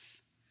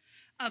half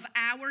of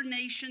our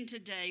nation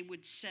today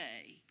would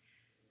say,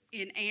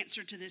 in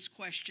answer to this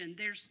question,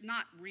 there's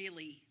not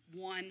really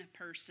one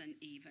person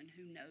even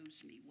who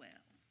knows me well.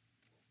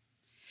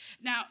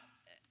 Now,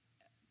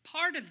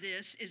 part of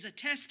this is a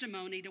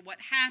testimony to what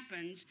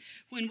happens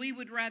when we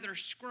would rather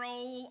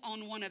scroll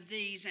on one of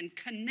these and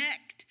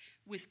connect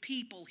with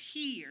people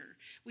here.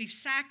 We've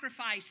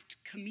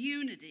sacrificed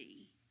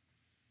community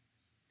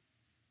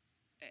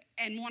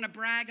and want to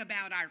brag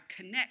about our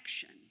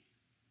connection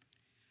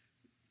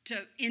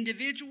to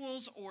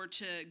individuals or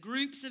to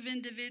groups of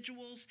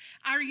individuals.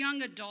 Our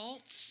young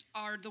adults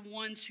are the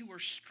ones who are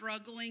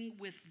struggling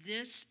with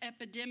this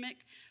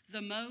epidemic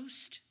the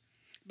most.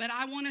 But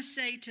I want to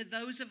say to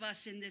those of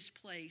us in this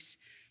place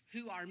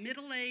who are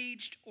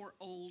middle-aged or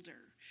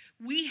older,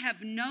 we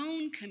have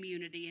known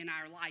community in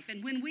our life.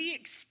 And when we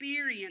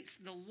experience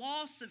the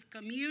loss of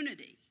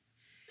community,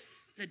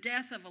 the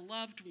death of a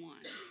loved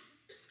one,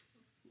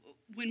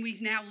 when we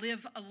now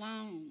live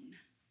alone,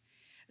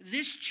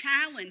 this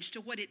challenge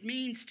to what it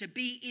means to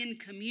be in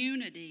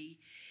community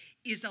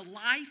is a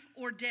life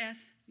or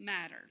death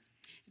matter.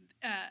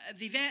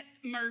 Vivek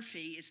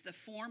Murphy is the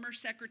former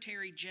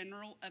Secretary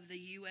General of the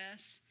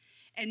U.S.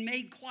 and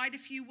made quite a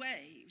few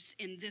waves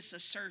in this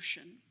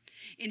assertion.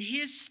 In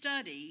his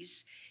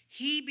studies,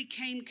 he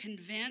became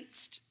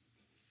convinced,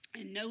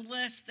 and no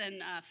less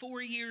than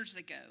 4 years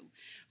ago,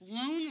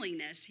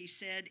 loneliness, he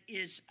said,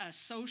 is a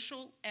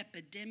social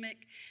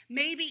epidemic,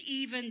 maybe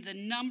even the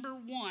number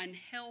one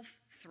health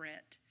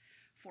threat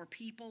for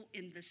people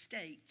in the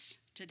States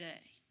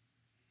today.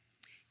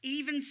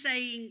 Even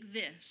saying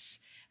this,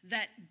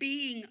 that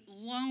being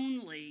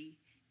lonely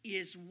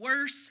is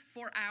worse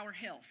for our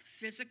health,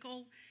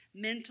 physical,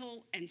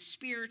 mental, and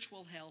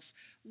spiritual health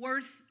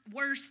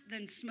worse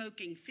than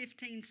smoking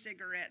 15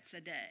 cigarettes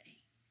a day,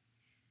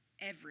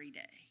 every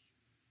day.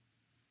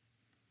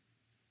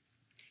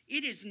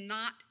 It is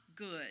not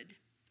good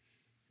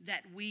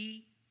that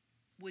we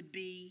would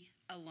be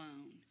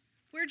alone.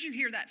 Where'd you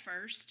hear that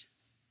first?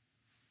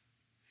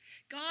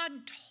 God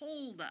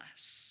told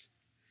us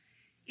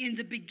in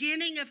the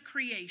beginning of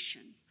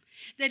creation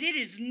that it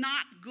is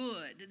not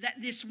good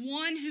that this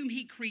one whom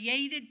he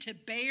created to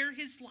bear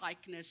his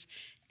likeness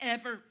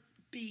ever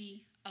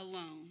be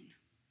alone.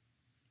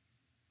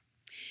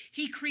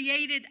 He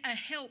created a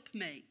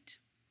helpmate.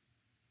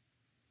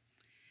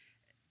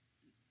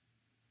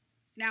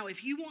 Now,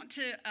 if you want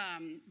to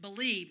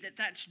believe that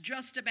that's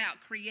just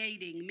about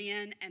creating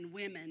men and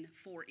women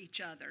for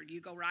each other,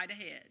 you go right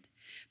ahead.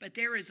 But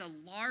there is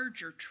a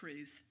larger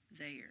truth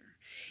there.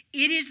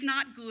 It is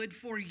not good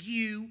for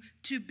you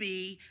to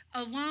be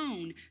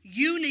alone.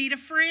 You need a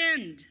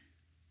friend.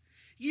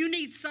 You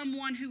need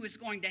someone who is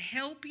going to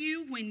help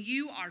you when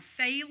you are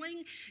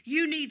failing.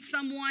 You need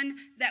someone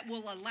that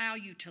will allow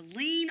you to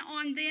lean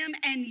on them.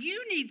 And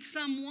you need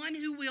someone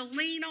who will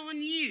lean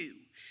on you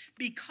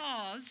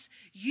because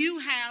you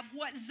have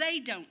what they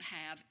don't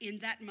have in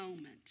that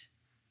moment.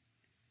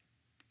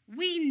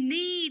 We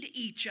need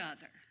each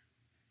other.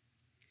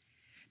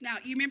 Now,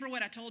 you remember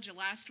what I told you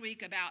last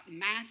week about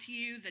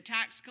Matthew, the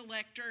tax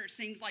collector? It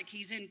seems like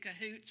he's in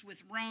cahoots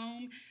with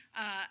Rome,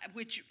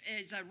 which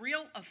is a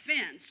real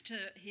offense to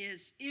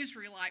his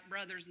Israelite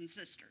brothers and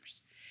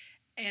sisters.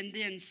 And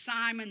then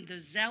Simon the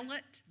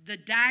Zealot, the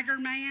dagger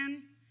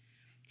man,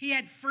 he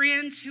had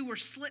friends who were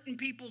slitting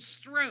people's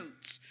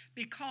throats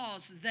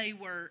because they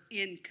were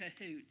in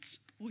cahoots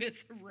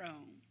with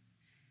Rome.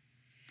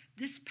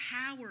 This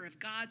power of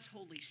God's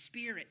Holy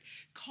Spirit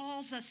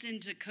calls us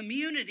into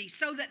community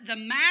so that the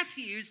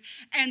Matthews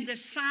and the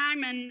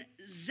Simon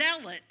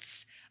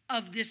Zealots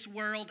of this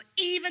world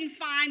even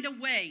find a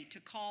way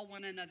to call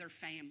one another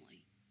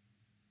family.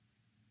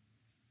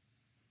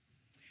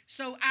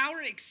 So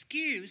our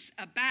excuse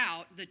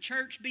about the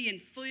church being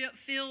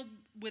filled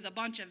with a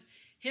bunch of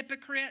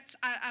hypocrites,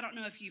 I don't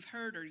know if you've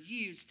heard or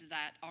used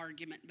that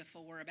argument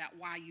before about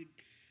why you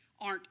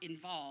aren't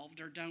involved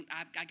or don't.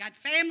 I got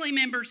family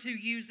members who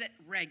use it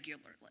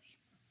regularly.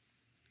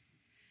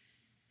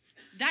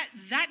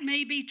 That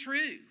may be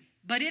true,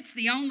 but it's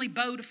the only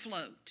boat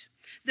afloat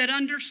that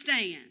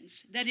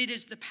understands that it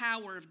is the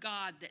power of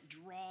God that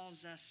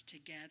draws us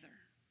together.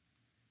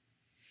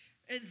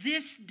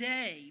 This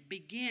day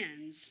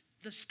begins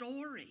the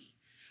story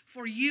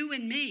for you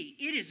and me.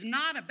 It is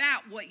not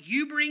about what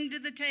you bring to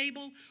the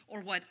table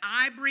or what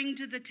I bring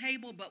to the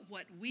table, but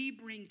what we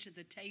bring to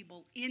the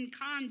table in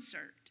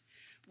concert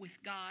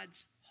with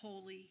God's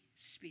Holy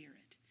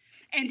Spirit.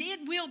 And it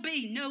will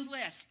be no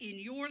less in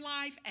your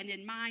life and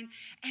in mine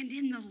and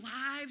in the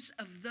lives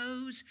of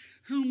those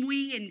whom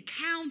we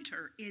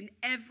encounter in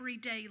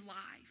everyday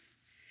life.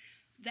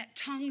 That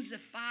tongues of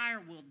fire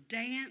will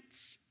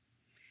dance,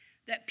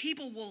 that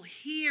people will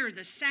hear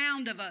the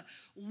sound of a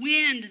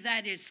wind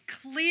that is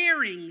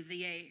clearing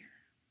the air.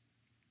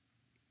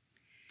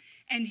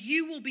 And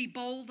you will be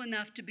bold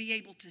enough to be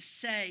able to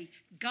say,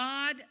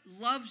 God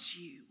loves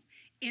you,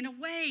 in a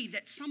way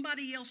that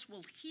somebody else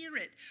will hear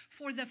it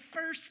for the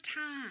first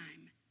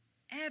time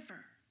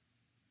ever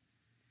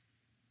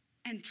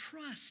and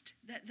trust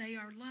that they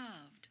are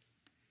loved.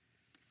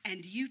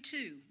 And you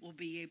too will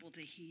be able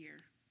to hear,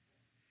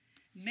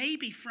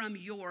 maybe from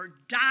your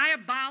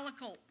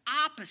diabolical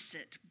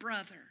opposite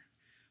brother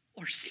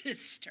or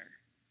sister,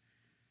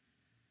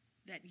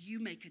 that you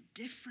make a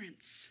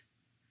difference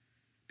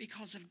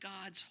because of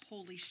God's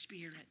Holy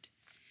Spirit.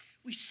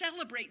 We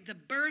celebrate the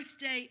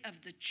birthday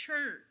of the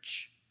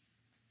church,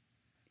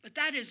 but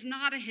that is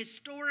not a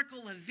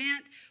historical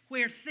event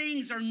where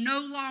things are no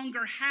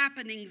longer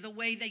happening the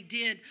way they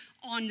did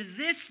on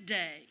this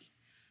day,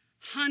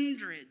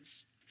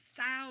 hundreds,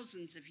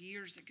 thousands of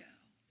years ago.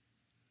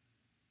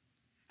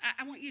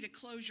 I want you to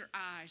close your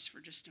eyes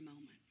for just a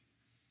moment,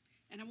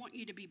 and I want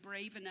you to be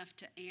brave enough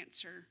to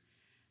answer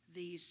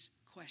these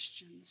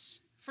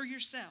questions for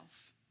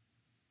yourself.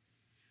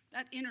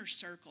 That inner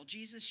circle,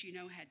 Jesus, you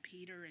know, had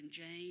Peter and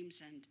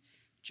James and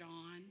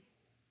John.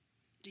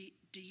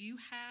 Do you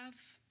have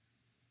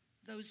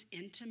those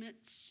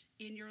intimates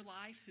in your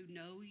life who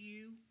know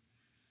you,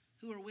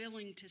 who are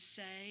willing to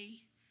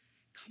say,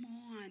 come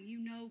on, you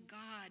know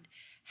God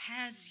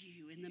has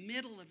you in the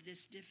middle of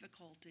this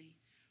difficulty?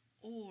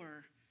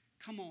 Or,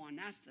 come on,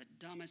 that's the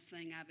dumbest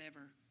thing I've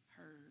ever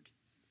heard.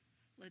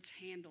 Let's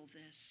handle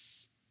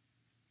this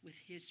with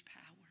his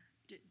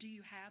power. Do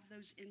you have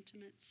those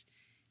intimates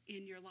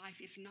in your life?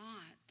 If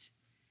not,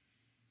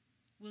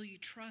 will you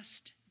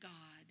trust God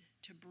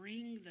to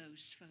bring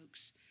those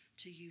folks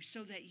to you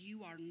so that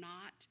you are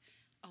not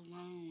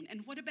alone?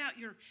 And what about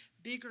your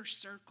bigger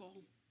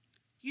circle?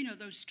 You know,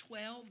 those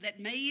 12 that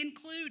may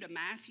include a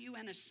Matthew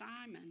and a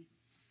Simon,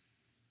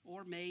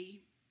 or may,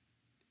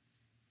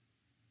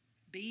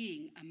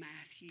 being a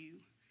Matthew,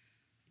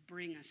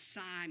 bring a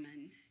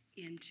Simon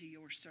into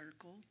your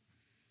circle,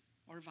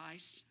 or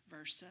vice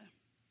versa.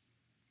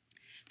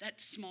 that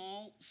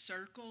small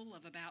circle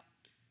of about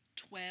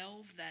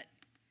 12 that,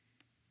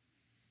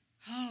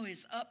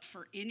 is up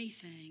for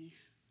anything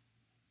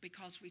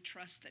because we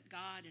trust that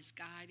God is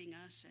guiding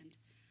us and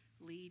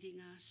leading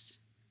us.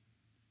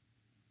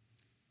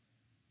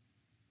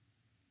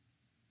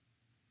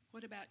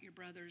 What about your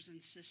brothers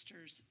and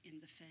sisters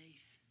in the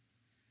faith?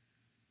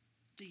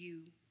 Do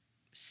you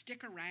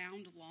stick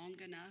around long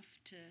enough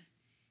to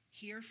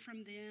hear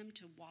from them,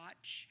 to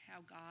watch how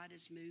God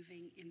is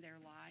moving in their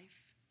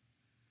life?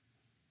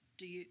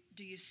 Do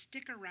you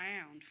stick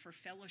around for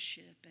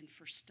fellowship and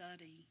for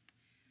study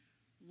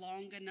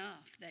long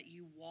enough that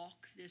you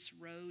walk this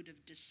road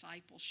of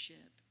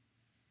discipleship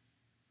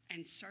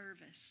and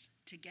service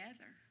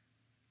together?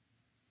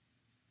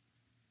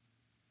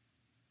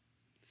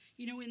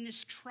 You know, in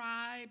this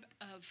tribe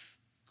of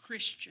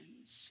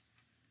Christians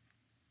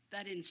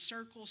that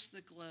encircles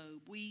the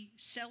globe, we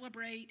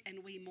celebrate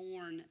and we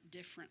mourn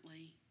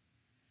differently.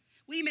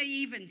 We may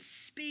even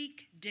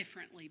speak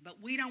differently,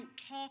 but we don't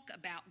talk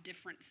about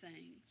different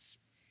things.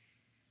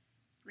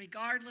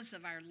 Regardless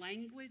of our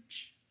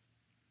language,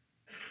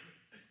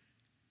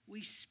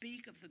 we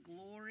speak of the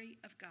glory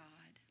of God.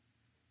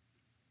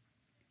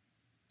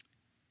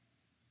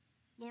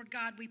 Lord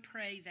God, we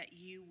pray that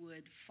you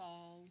would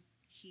fall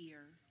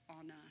here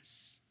on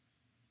us.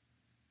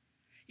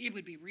 It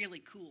would be really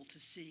cool to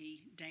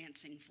see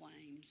dancing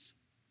flames.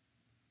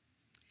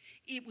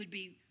 It would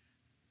be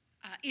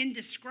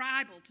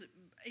indescribable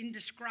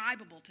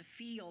to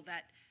feel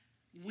that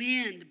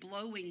wind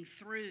blowing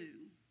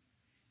through,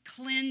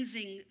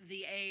 cleansing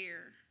the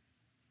air,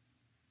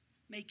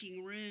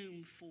 making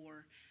room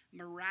for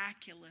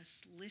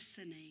miraculous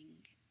listening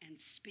and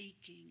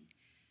speaking,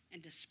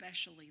 and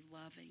especially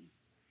loving.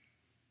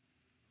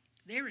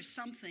 There is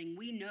something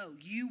we know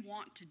you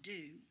want to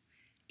do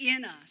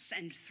in us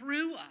and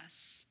through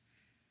us,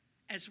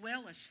 as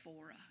well as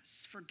for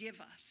us. Forgive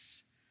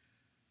us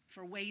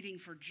for waiting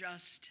for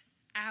just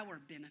our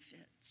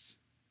benefits.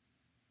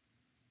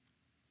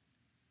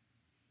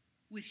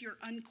 With your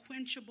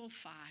unquenchable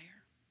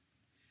fire,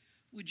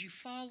 would you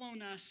fall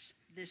on us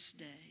this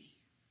day,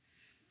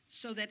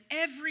 so that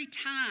every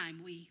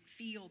time we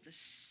feel the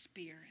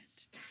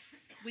Spirit,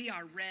 we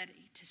are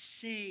ready to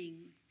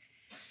sing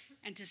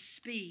and to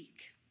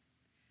speak,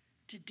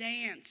 to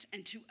dance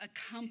and to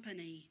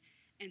accompany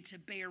and to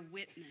bear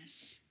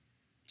witness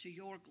to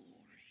your glory.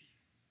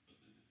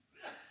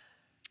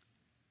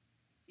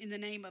 In the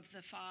name of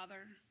the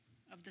Father,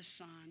 of the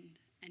Son,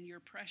 and your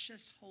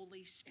precious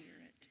Holy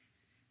Spirit,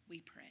 we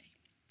pray.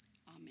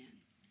 Amen.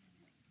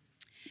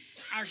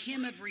 Our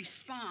hymn of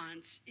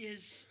response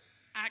is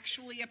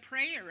actually a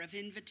prayer of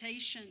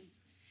invitation.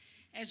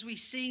 As we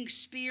sing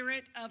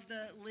Spirit of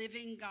the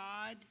Living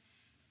God,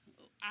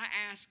 I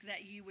ask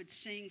that you would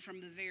sing from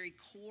the very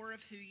core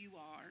of who you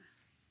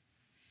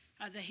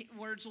are. The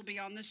words will be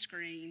on the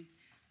screen.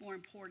 More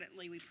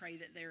importantly, we pray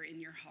that they're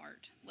in your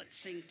heart. Let's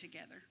sing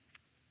together.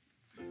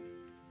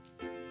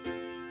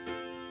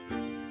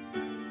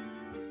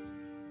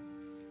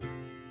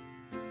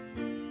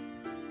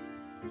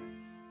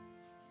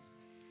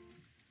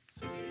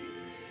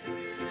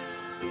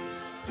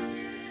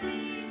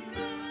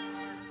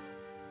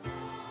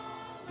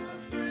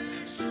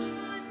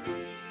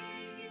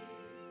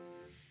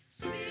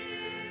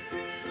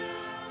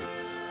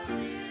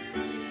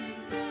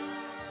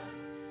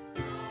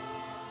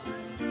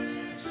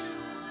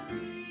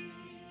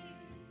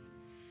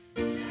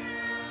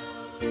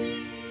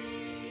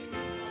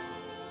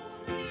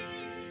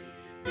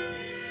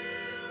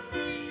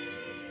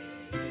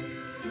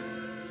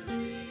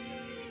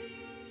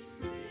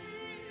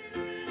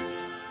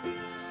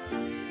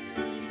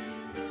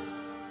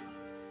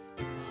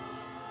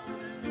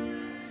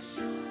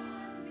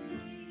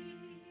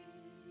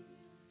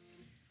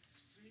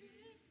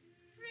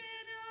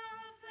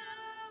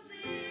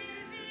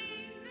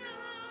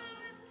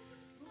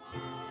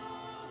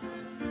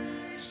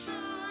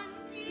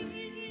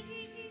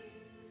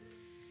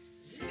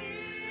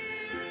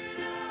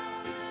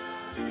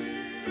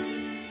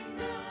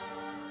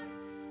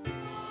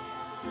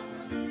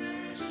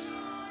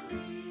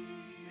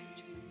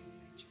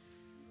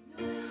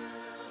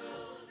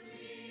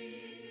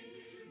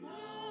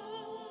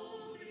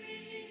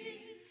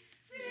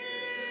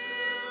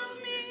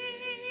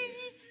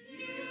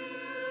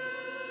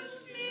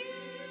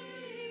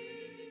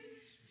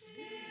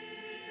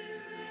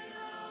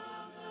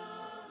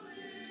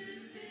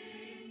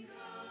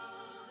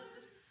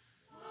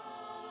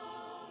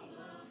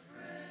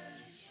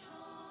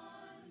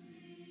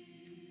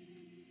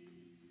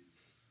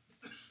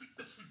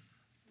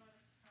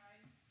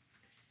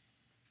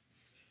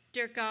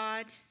 Dear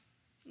God,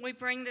 we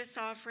bring this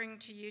offering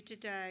to you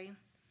today.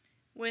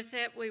 With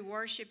it, we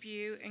worship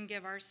you and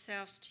give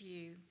ourselves to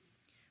you.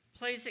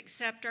 Please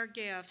accept our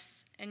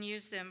gifts and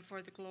use them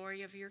for the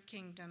glory of your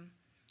kingdom.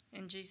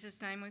 In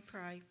Jesus' name we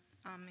pray.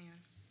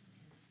 Amen.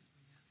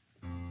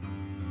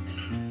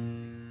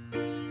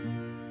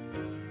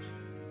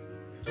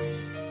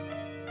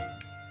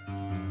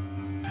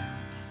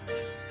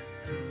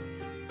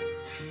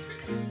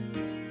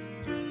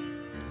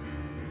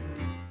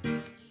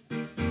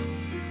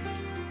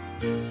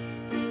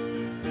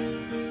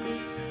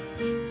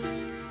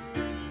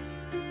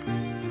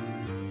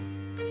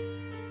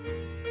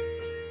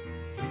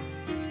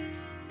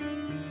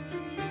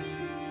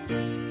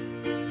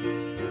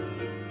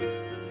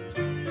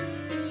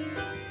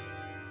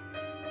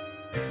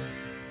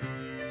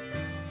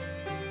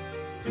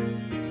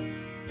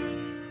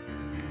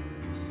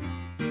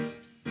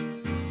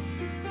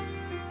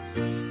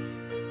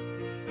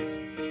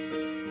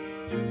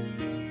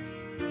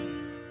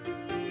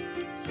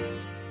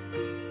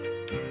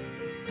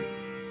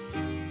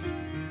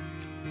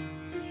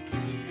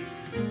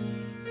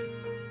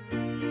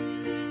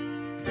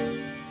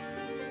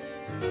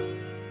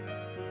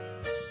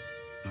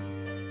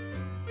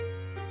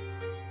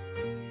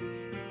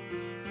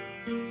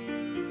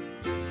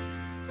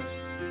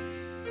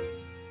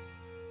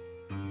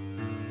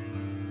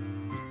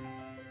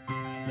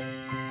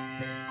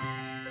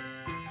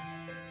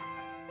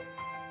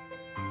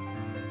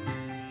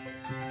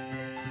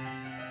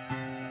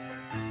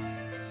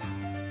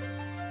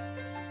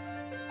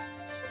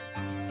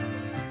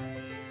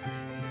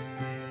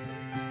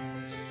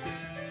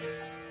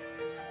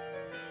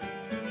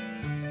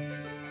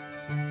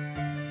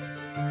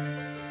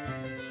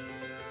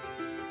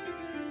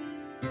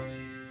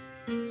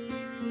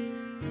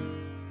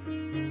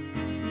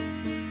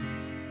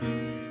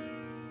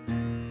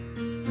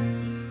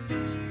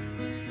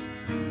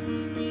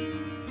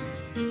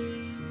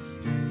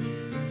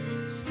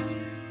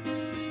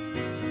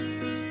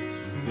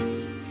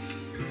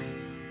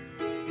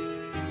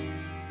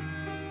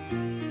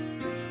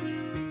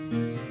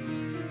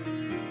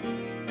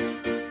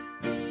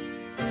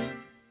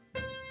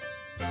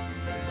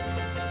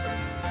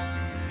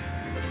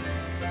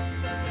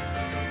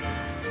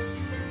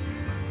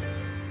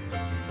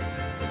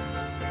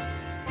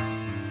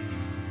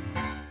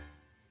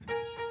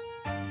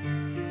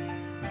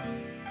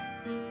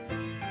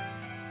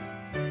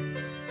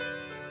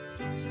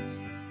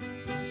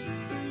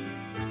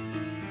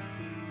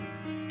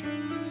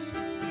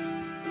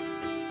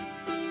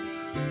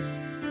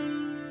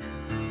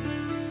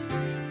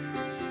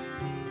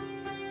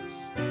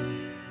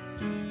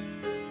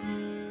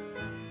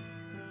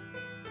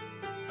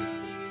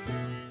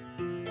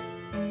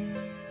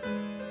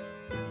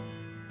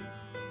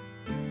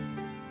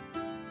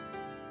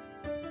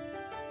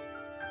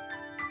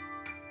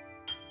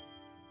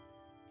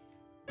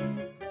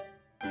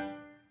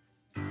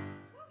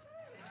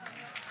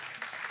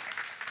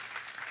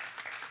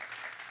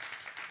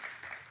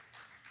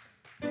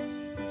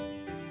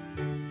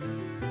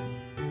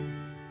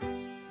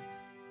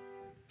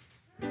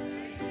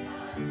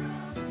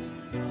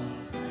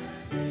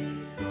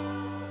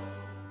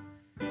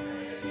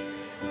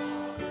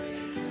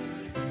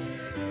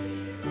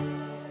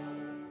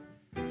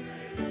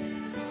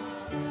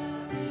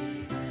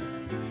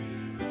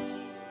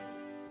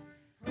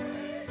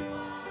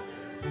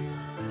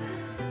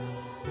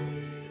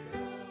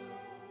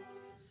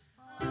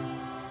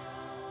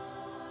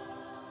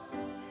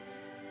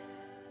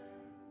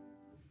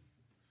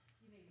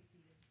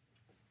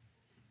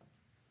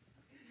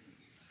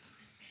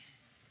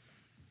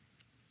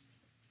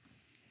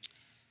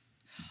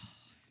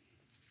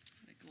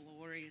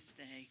 this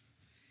day.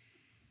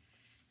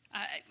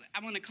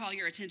 I want to call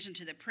your attention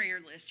to the prayer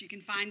list. You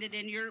can find it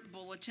in your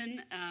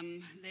bulletin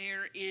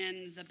there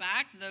in the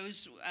back,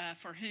 those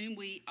for whom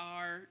we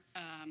are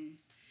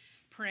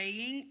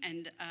praying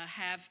and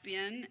have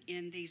been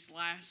in these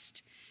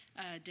last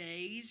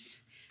days.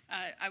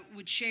 I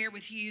would share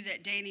with you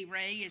that Danny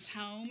Ray is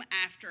home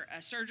after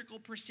a surgical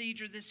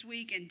procedure this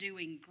week and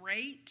doing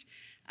great.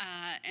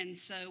 And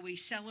so we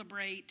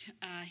celebrate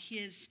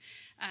his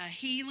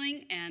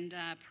healing and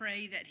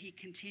pray that he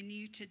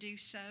continue to do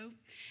so.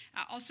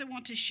 I also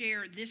want to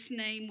share this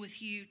name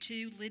with you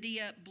too.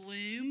 Lydia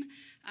Bloom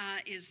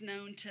is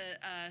known to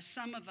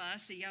some of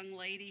us, a young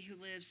lady who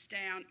lives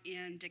down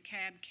in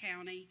DeKalb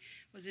County,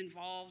 was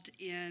involved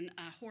in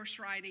a horse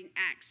riding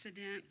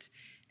accident,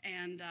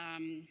 and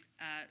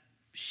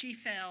she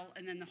fell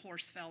and then the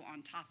horse fell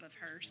on top of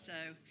her. So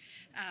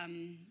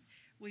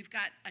we've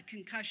got a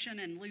concussion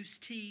and loose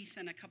teeth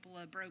and a couple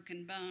of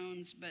broken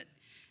bones, but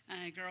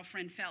a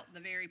girlfriend felt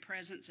the very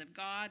presence of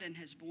God and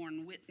has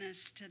borne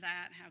witness to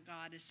that, how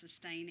God is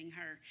sustaining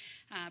her.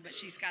 But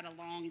she's got a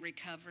long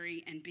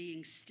recovery, and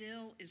being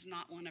still is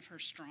not one of her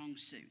strong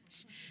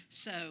suits.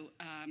 So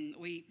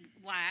we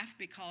laugh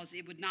because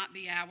it would not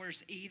be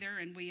ours either,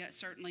 and we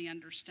certainly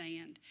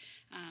understand.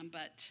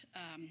 But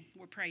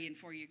we're praying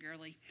for you,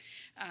 girlie,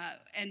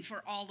 and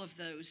for all of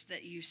those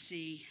that you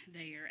see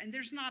there. And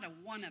there's not a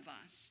one of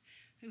us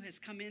who has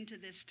come into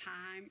this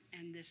time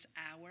and this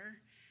hour,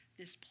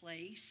 this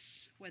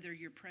place, whether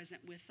you're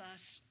present with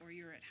us or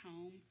you're at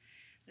home,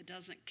 that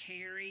doesn't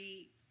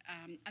carry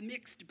a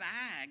mixed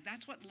bag.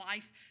 That's what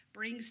life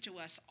brings to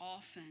us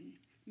often.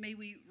 May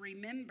we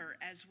remember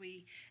as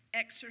we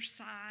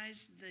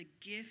exercise the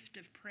gift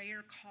of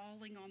prayer,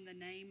 calling on the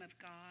name of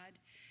God,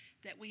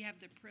 that we have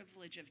the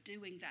privilege of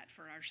doing that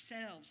for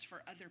ourselves,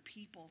 for other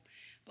people.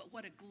 But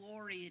what a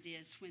glory it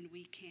is when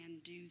we can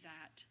do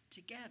that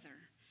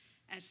together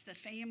as the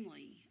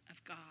family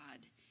of God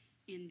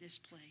in this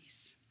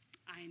place.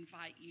 I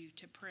invite you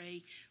to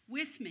pray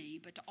with me,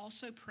 but to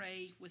also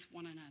pray with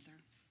one another.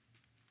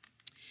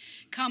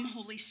 Come,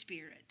 Holy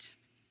Spirit,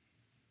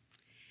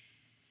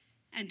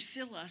 and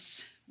fill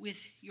us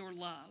with your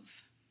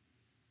love.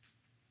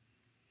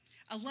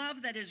 A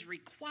love that is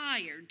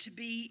required to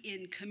be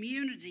in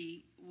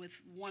community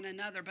with one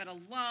another, but a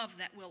love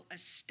that will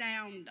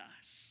astound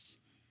us,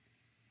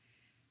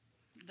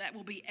 that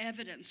will be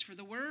evidence for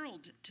the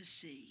world to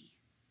see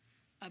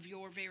of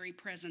your very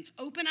presence.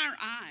 Open our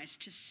eyes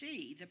to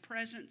see the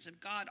presence of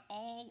God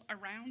all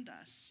around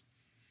us.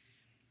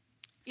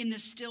 In the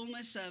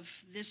stillness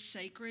of this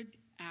sacred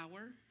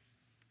hour,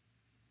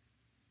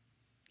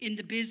 in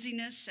the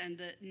busyness and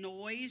the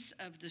noise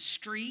of the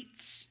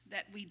streets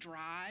that we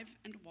drive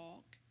and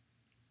walk,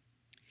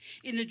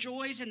 in the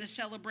joys and the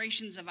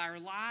celebrations of our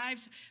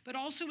lives, but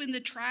also in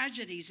the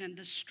tragedies and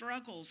the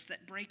struggles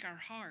that break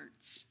our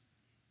hearts.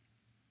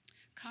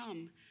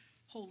 Come,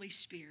 Holy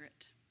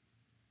Spirit.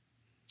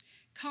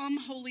 Come,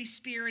 Holy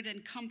Spirit,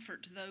 and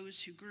comfort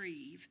those who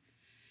grieve.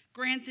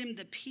 Grant them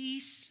the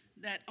peace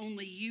that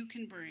only you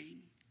can bring.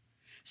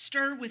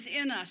 Stir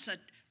within us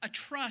a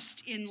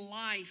trust in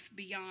life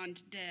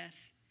beyond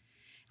death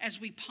as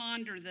we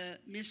ponder the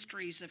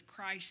mysteries of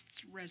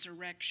Christ's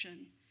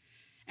resurrection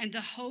and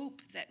the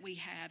hope that we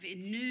have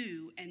in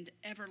new and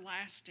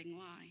everlasting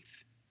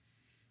life.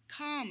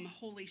 Come,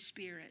 Holy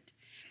Spirit,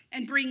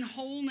 and bring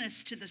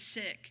wholeness to the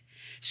sick.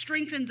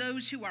 Strengthen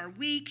those who are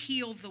weak,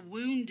 heal the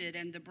wounded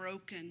and the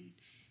broken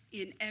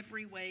in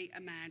every way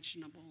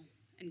imaginable,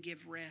 and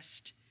give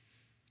rest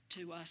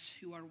to us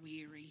who are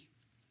weary.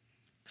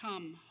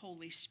 Come,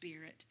 Holy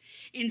Spirit,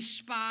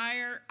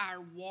 inspire our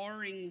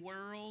warring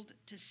world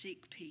to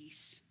seek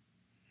peace.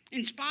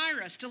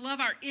 Inspire us to love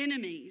our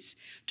enemies,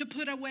 to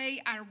put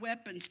away our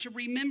weapons, to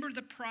remember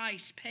the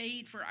price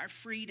paid for our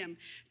freedom,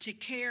 to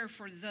care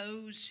for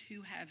those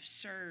who have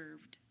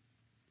served.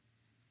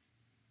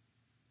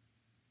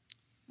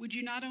 Would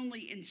you not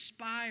only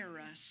inspire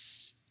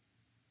us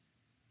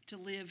to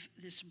live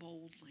this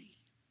boldly,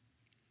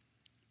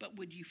 but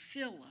would you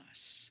fill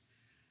us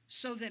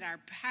so that our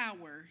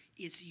power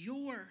is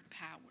your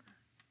power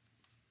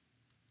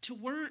to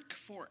work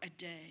for a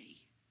day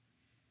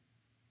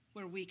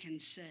where we can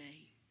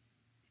say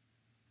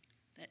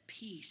that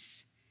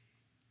peace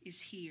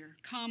is here.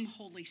 Come,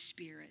 Holy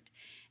Spirit,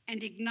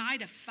 and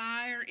ignite a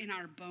fire in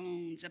our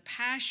bones, a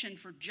passion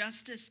for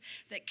justice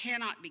that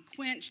cannot be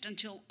quenched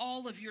until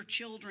all of your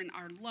children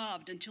are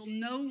loved, until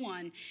no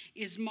one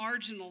is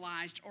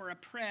marginalized or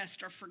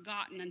oppressed or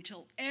forgotten,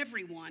 until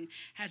everyone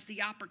has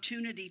the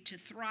opportunity to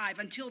thrive,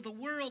 until the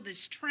world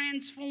is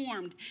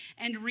transformed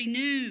and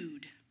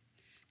renewed.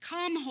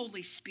 Come,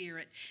 Holy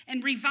Spirit,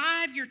 and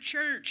revive your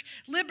church.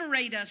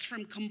 Liberate us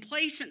from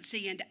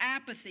complacency and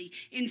apathy.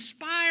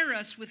 Inspire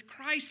us with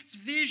Christ's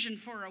vision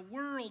for a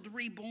world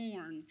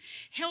reborn.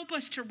 Help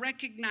us to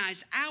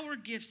recognize our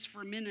gifts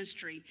for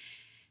ministry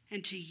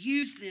and to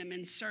use them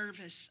in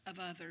service of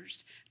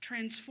others.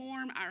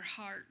 Transform our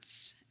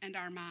hearts and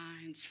our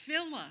minds.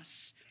 Fill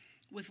us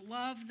with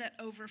love that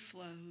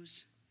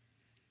overflows.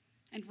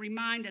 and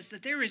remind us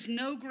that there is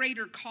no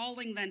greater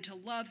calling than to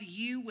love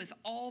you with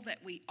all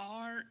that we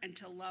are and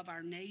to love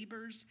our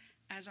neighbors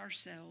as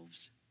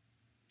ourselves.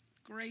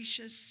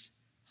 Gracious,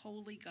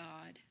 holy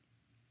God,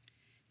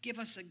 give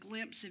us a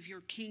glimpse of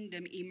your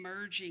kingdom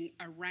emerging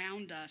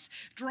around us,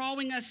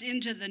 drawing us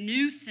into the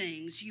new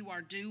things you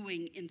are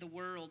doing in the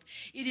world.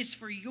 It is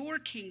for your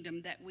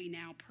kingdom that we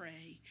now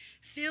pray,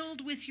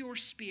 filled with your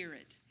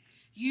Spirit,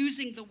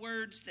 using the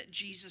words that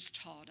Jesus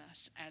taught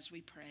us as we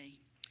pray.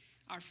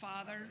 Our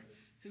Father,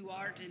 who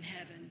art in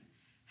heaven,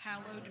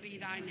 hallowed be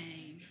thy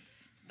name.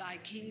 Thy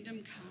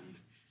kingdom come,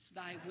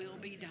 thy will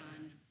be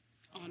done,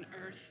 on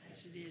earth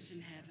as it is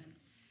in heaven.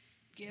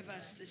 Give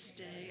us this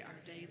day our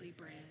daily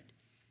bread,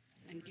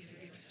 and give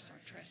us our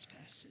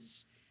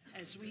trespasses,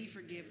 as we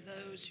forgive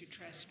those who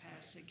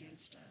trespass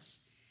against us.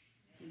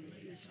 And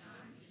lead us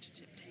not into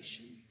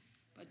temptation,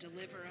 but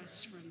deliver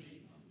us from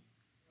evil.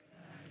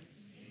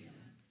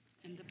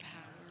 And the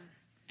power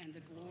and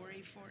the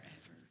glory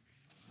forever.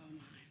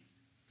 Amen.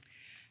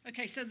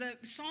 Okay, so the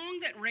song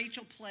that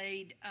Rachel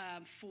played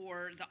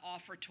for the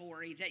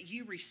offertory that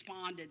you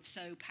responded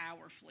so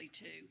powerfully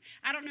to,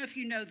 I don't know if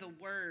you know the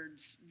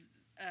words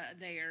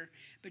there,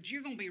 but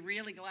you're going to be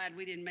really glad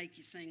we didn't make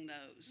you sing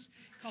those.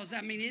 Because,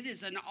 I mean, it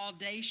is an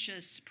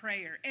audacious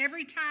prayer.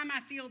 Every time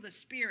I feel the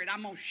Spirit,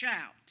 I'm going to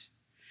shout.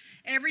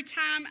 Every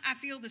time I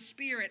feel the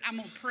Spirit, I'm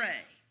going to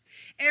pray.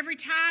 Every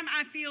time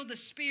I feel the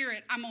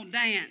Spirit, I'm going to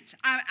dance.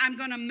 I'm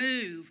going to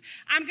move.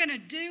 I'm going to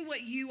do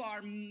what you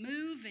are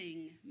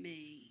moving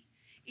me,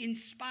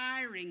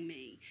 inspiring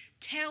me,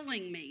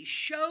 telling me,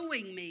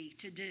 showing me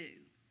to do.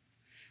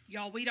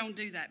 Y'all, we don't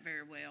do that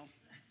very well,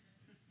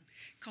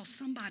 because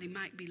somebody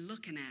might be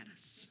looking at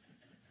us.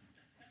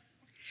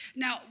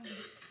 Now,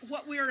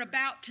 what we're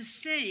about to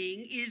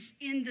sing is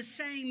in the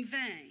same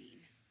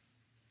vein.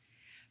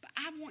 But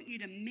I want you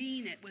to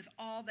mean it with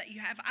all that you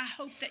have. I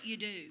hope that you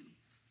do.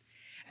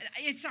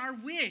 It's our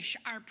wish,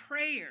 our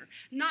prayer,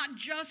 not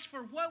just for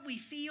what we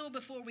feel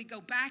before we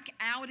go back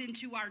out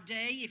into our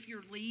day, if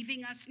you're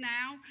leaving us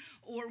now,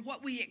 or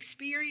what we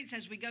experience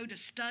as we go to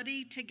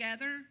study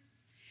together.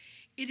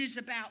 It is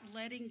about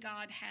letting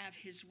God have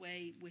his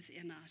way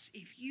within us.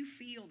 If you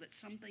feel that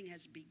something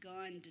has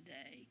begun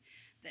today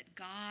that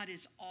God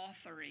is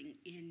authoring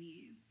in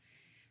you,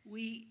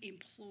 we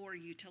implore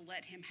you to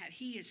let him have.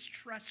 He is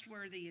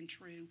trustworthy and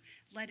true.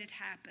 Let it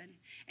happen.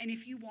 And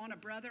if you want a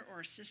brother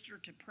or a sister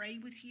to pray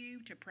with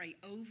you, to pray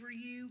over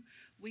you,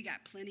 we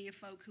got plenty of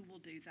folk who will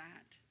do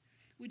that.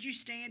 Would you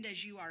stand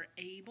as you are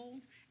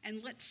able,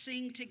 and let's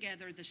sing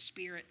together the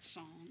Spirit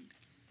song.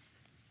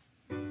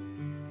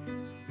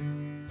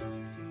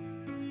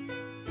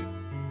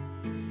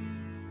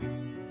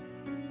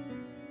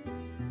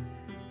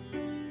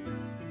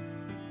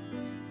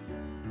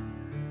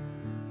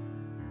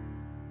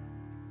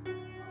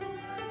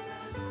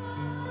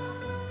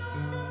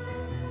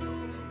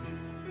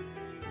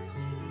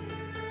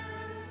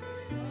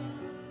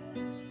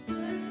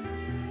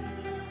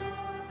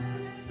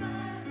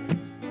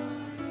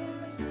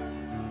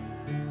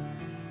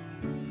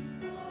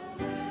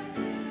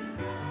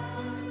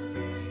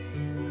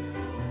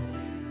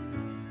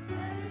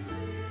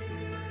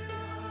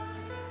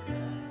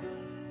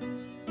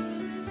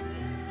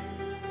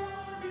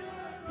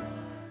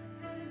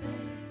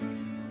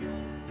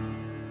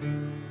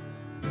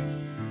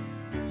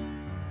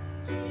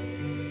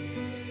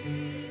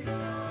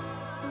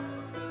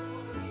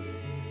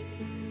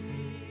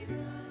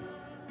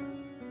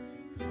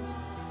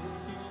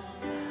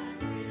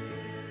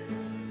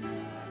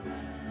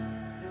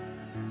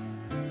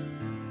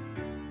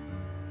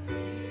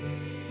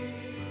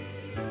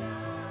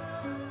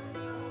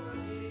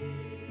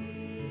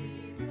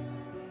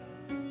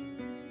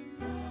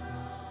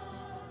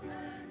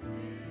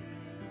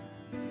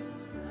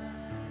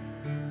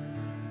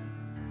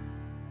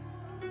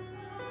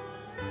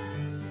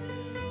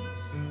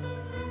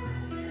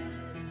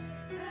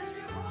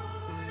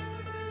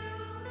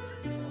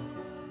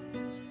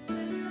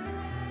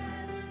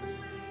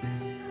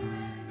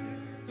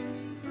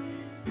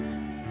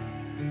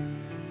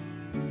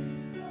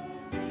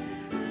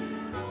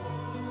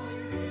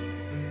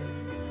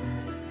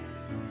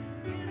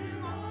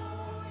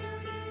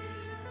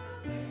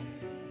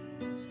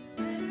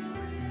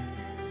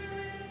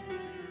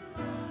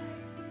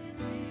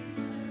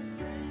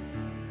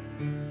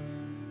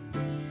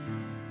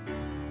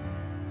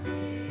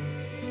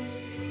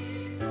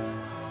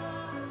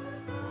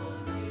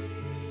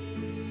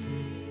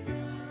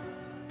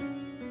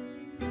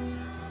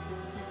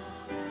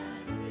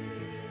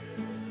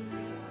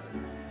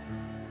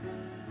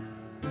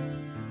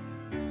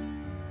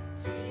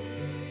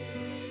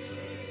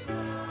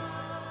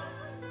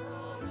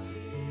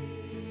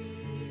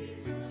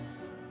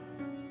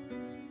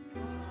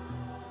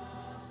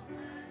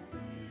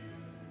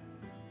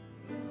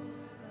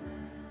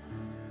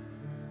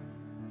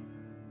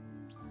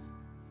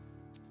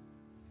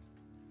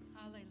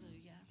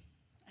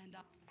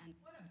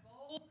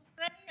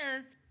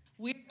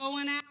 We're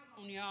going out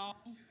on y'all.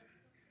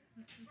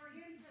 For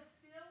him to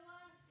fill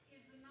us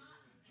is not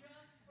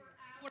just for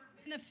our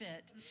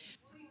benefit.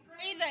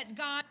 pray that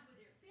God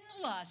would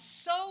fill us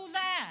so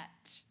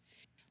that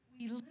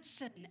we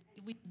listen,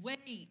 and we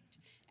wait,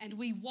 and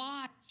we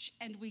watch,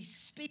 and we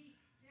speak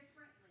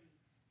differently,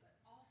 but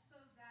also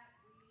that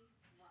we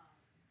love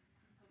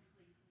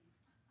completely.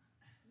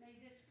 May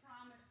this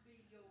promise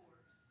be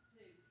yours,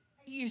 too.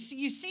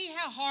 You see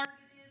how hard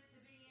it is to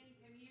be in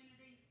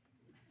community?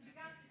 You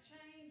got to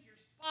change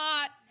your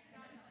spot. You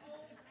got to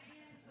hold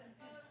hands with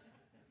folks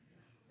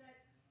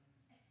that,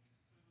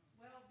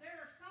 well,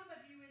 there are some of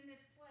you in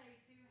this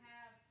place who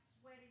have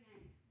sweaty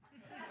hands.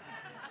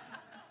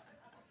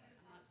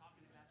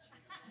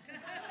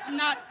 I'm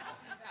not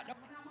talking about you.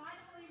 Now,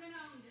 Michael even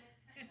owned it.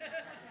 Okay.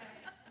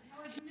 No,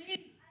 it's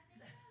me.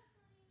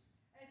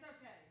 It's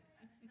okay.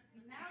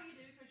 Now you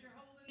do because you're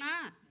holding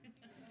mine.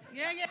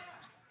 Yeah.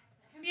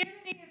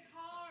 Community is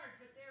hard,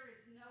 but there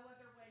is no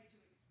other way to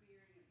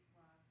experience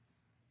love.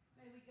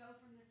 May we go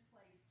from this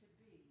place to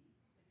be the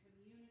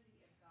community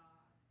of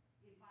God,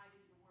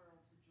 inviting the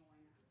world to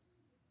join us.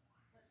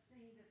 Let's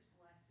sing this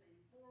blessing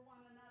for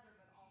one another,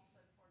 but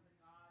also for the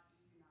God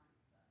who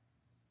unites us.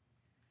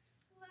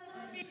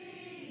 Let's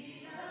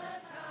be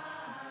the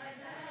tie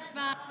that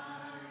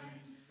binds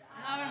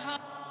our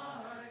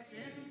hearts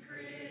in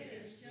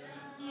Christian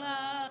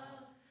love,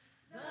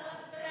 the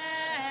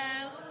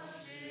fellowship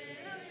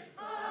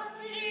of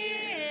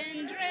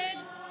kindred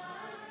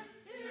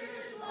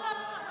is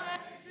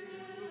like to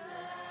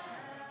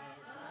that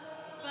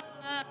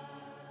above.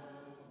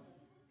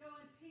 Go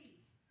in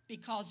peace,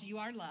 because you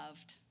are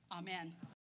loved. Amen.